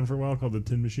electronic band for a while called the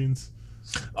Tin Machines?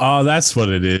 Oh, that's what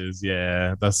it is.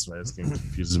 Yeah, that's what I was getting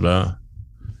confused about.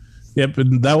 Yeah, but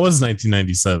that was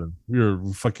 1997.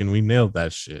 We nailed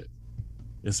that shit.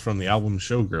 It's from the album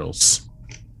Showgirls.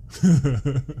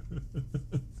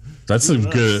 That's a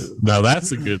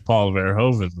good Paul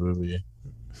Verhoeven movie.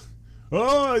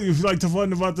 Oh, if you like to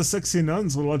find about the sexy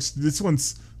nuns, well, watch this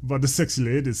one's about the sexy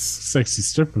ladies. Sexy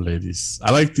stripper ladies.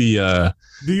 I like the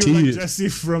Do you like Jesse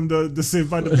from the Saved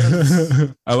by the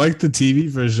Bell? I like the TV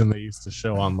version they used to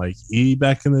show on like E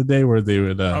back in the day where they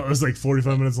would it was like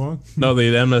 45 minutes long? No,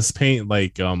 they'd MS Paint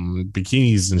like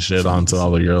bikinis and shit onto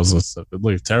all the girls and stuff. It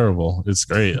looked terrible. It's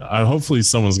great. Hopefully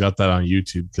someone's got that on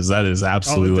YouTube because that is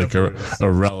absolutely like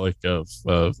a relic of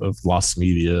lost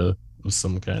media of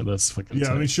some kind. That's fucking tight.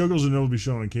 I mean Showgirls will never be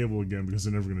shown on cable again because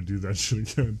they're never gonna do that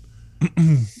shit again.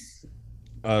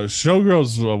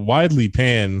 Showgirl's widely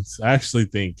panned. I actually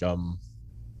think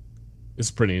it's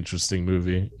a pretty interesting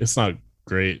movie. It's not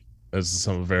great as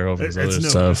some of Verhoeven's other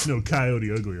stuff. It's no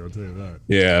Coyote Ugly, I'll tell you that.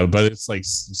 Yeah, but it's like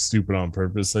stupid on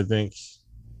purpose, I think,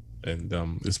 and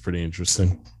it's pretty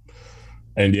interesting.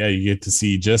 And yeah, you get to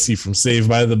see Jesse from Saved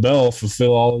by the Bell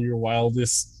fulfill all your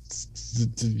wildest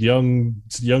young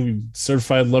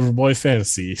certified lover boy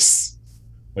fantasies.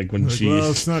 Like when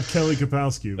it's not Kelly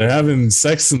Kapowski. They're having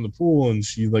sex in the pool and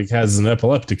she like has an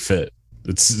epileptic fit.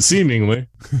 It's seemingly.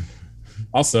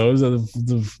 Also,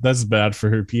 that's bad for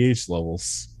her pH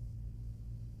levels.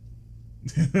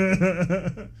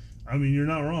 I mean, you're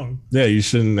not wrong. Yeah, you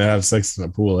shouldn't have sex in a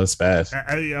pool. That's bad.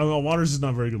 Water's just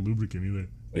not very good lubricant either.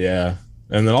 Yeah.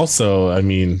 And then also, I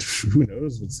mean, who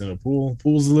knows what's in a pool?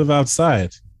 Pools live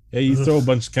outside. Yeah, you throw a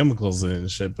bunch of chemicals in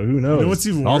and shit, but who knows? You know what's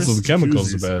even worse? Also, the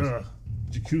chemicals are bad.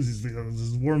 Jacuzzis, this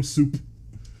is warm soup.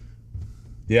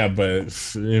 Yeah, but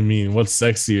I mean, what's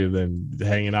sexier than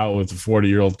hanging out with a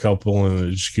 40-year-old couple in a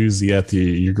jacuzzi at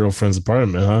your girlfriend's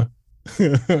apartment, huh?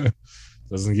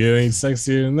 Doesn't get any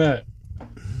sexier than that.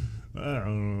 I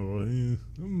don't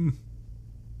know.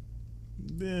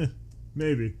 Yeah,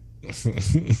 maybe.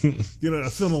 You know, I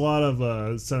feel a lot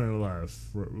of Saturday Night Live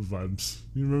vibes.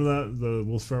 You remember that, the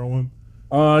Will Ferrell one?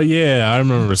 Yeah, I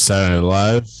remember Saturday Night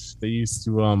Live. They used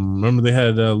to remember they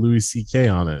had Louis C.K.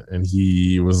 on it, and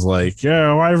he was like,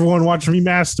 "Yeah, why everyone watching me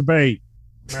masturbate?"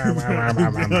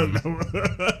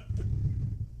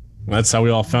 That's how we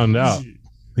all found out.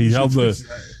 He held the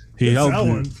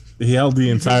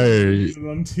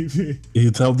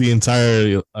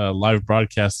entire live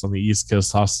broadcast on the East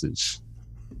Coast hostage.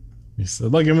 He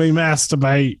said, "Look at me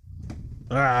masturbate."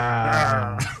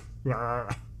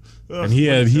 And he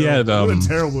had what a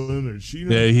terrible image. You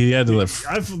know, yeah, he had to I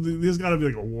feel there's got to be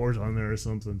like a wart on there or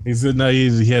something. He said no,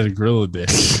 he had a gorilla dick.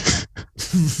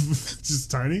 Just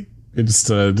tiny? It's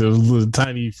a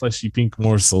tiny fleshy pink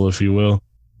morsel, if you will.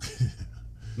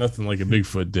 Nothing like a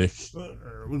Bigfoot dick. Look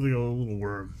like a little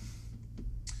worm.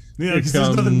 Yeah, because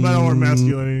there's nothing better or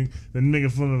masculine than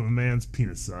making fun of a man's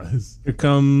penis size. Here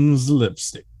comes the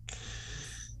lipstick.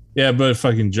 Yeah, but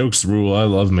fucking jokes rule. I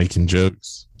love making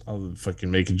jokes. I'll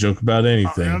fucking make a joke about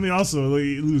anything. I mean, also,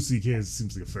 like, Louis C.K.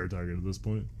 seems like a fair target at this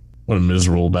point. What a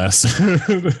miserable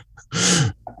bastard.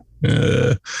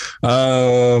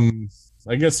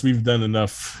 I guess we've done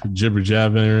enough jibber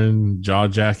jabbering, jaw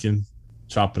jacking,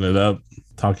 chopping it up,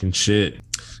 talking shit.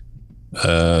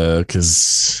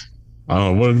 Because I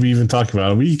don't know, what did we even talk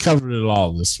about? We covered it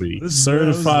all this week.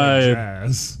 Certified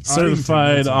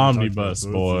omnibus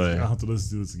boy. I'll have to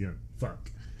listen to this again. Fuck.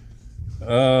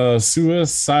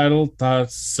 Suicidal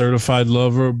thoughts, certified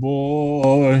lover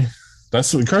boy.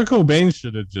 That's what Kurt Cobain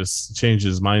should have just changed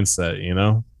his mindset, you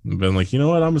know, and been like, you know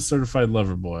what, I'm a certified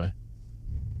lover boy.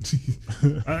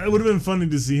 It would have been funny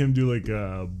to see him do like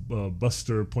a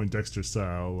Buster Poindexter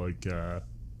style like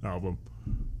album,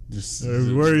 just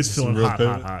where he's feeling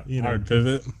hot, you know, hard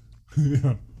pivot.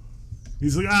 Yeah,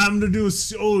 he's like, I'm gonna do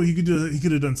he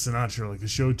could have done Sinatra, like a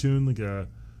show tune, like a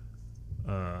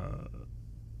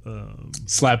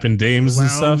slapping dames and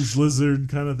stuff, lizard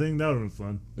kind of thing. That would have been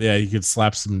fun. Yeah, you could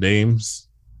slap some dames.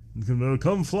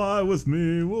 Come fly with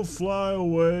me, we'll fly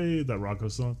away. That Rocco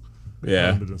song.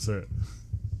 Yeah, I didn't say it.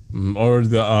 Or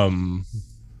the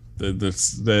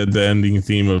ending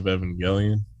theme of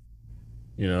Evangelion.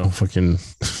 You know, fucking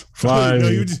fly. No,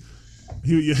 he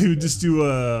would just do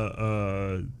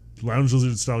Lounge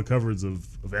Lizard style covers of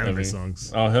anime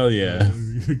songs. Oh hell yeah!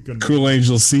 Cool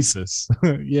Angel Ceases.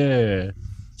 Yeah.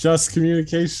 Just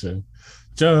communication.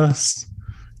 Just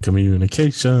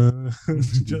communication.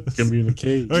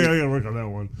 Communicate. Oh yeah, I gotta work on that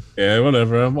one. Yeah,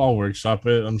 whatever. I'll workshop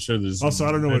it. I'm sure there's also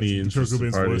I don't know what Kurt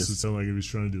Cobain's voice would sound like if he's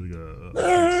trying to do like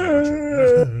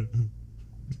a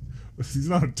he's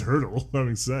not a turtle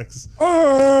having sex.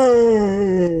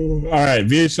 Oh, all right.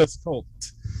 VHS Cult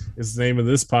is the name of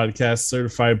this podcast.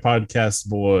 Certified Podcast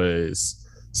Boys.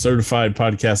 Certified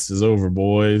Podcast is over,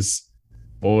 boys.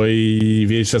 Boy,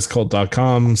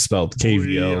 VHScult.com, spelled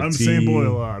KVLT. I'm saying boy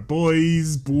a lot.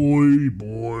 Boys.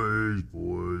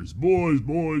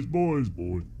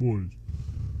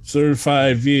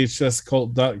 Certified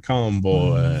VHScult.com,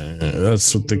 boy.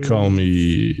 That's what they call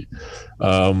me.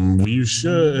 You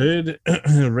should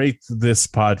rate this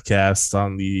podcast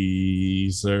on the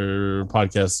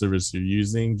podcast service you're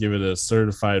using. Give it a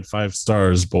certified 5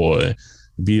 stars, boy.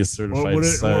 Be a certified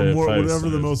whatever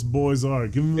the most boys are.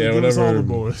 Give us all the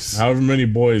boys. However many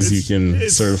boys you can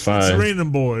certify. It's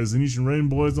random boys, and you should rain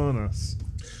boys on us.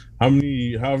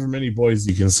 However many boys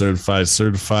you can certify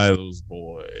those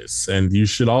boys. And you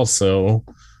should also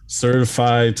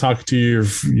certified. Talk to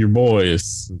your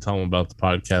boys and tell them about the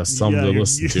podcast. Tell them to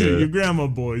listen to it. Your grandma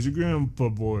boys, your grandpa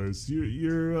boys,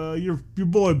 your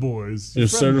boys. Your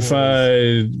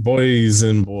certified boys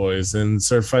and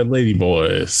certified lady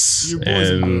boys. Your boys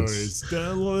and boys.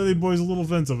 Lady boys a little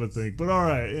offensive, I think, but all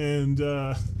right.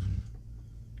 And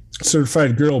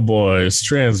certified girl boys,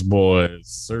 trans boys,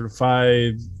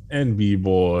 certified NB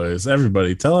boys.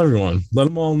 Everybody, tell everyone. Let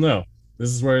them all know. This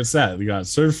is where it's at. We got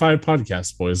certified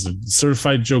podcast boys,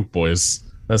 certified joke boys.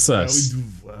 That's us.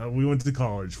 We went to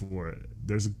college for it.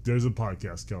 There's a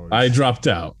podcast college. I dropped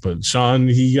out, but Sean,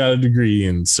 he got a degree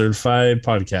in certified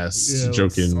podcast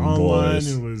joking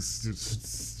boys. It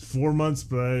was 4 months,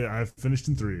 but I finished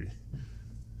in 3.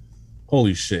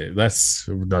 Holy shit! That's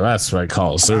what I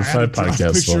call certified podcast.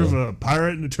 A picture of a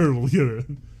pirate and a turtle.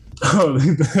 Oh,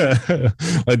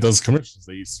 like those commercials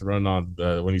they used to run on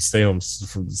when you stay home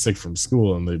sick from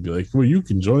school, and they'd be like, "Well, you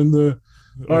can join the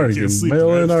Art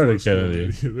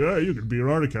Academy." Yeah, you can be an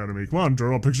Art Academy. Come on,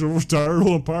 draw a picture of a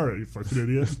turtle and pirate, you fucking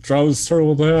idiot. Draw this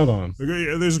turtle with a hat on.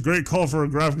 Okay, there's a great call for a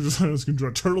graphic designer who can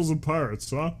draw turtles and pirates,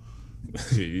 huh?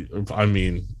 I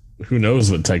mean, who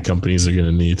knows what tech companies are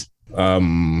gonna need?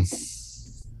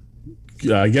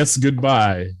 I guess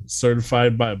goodbye,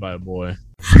 certified bye boy.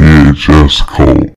 VHS Cult.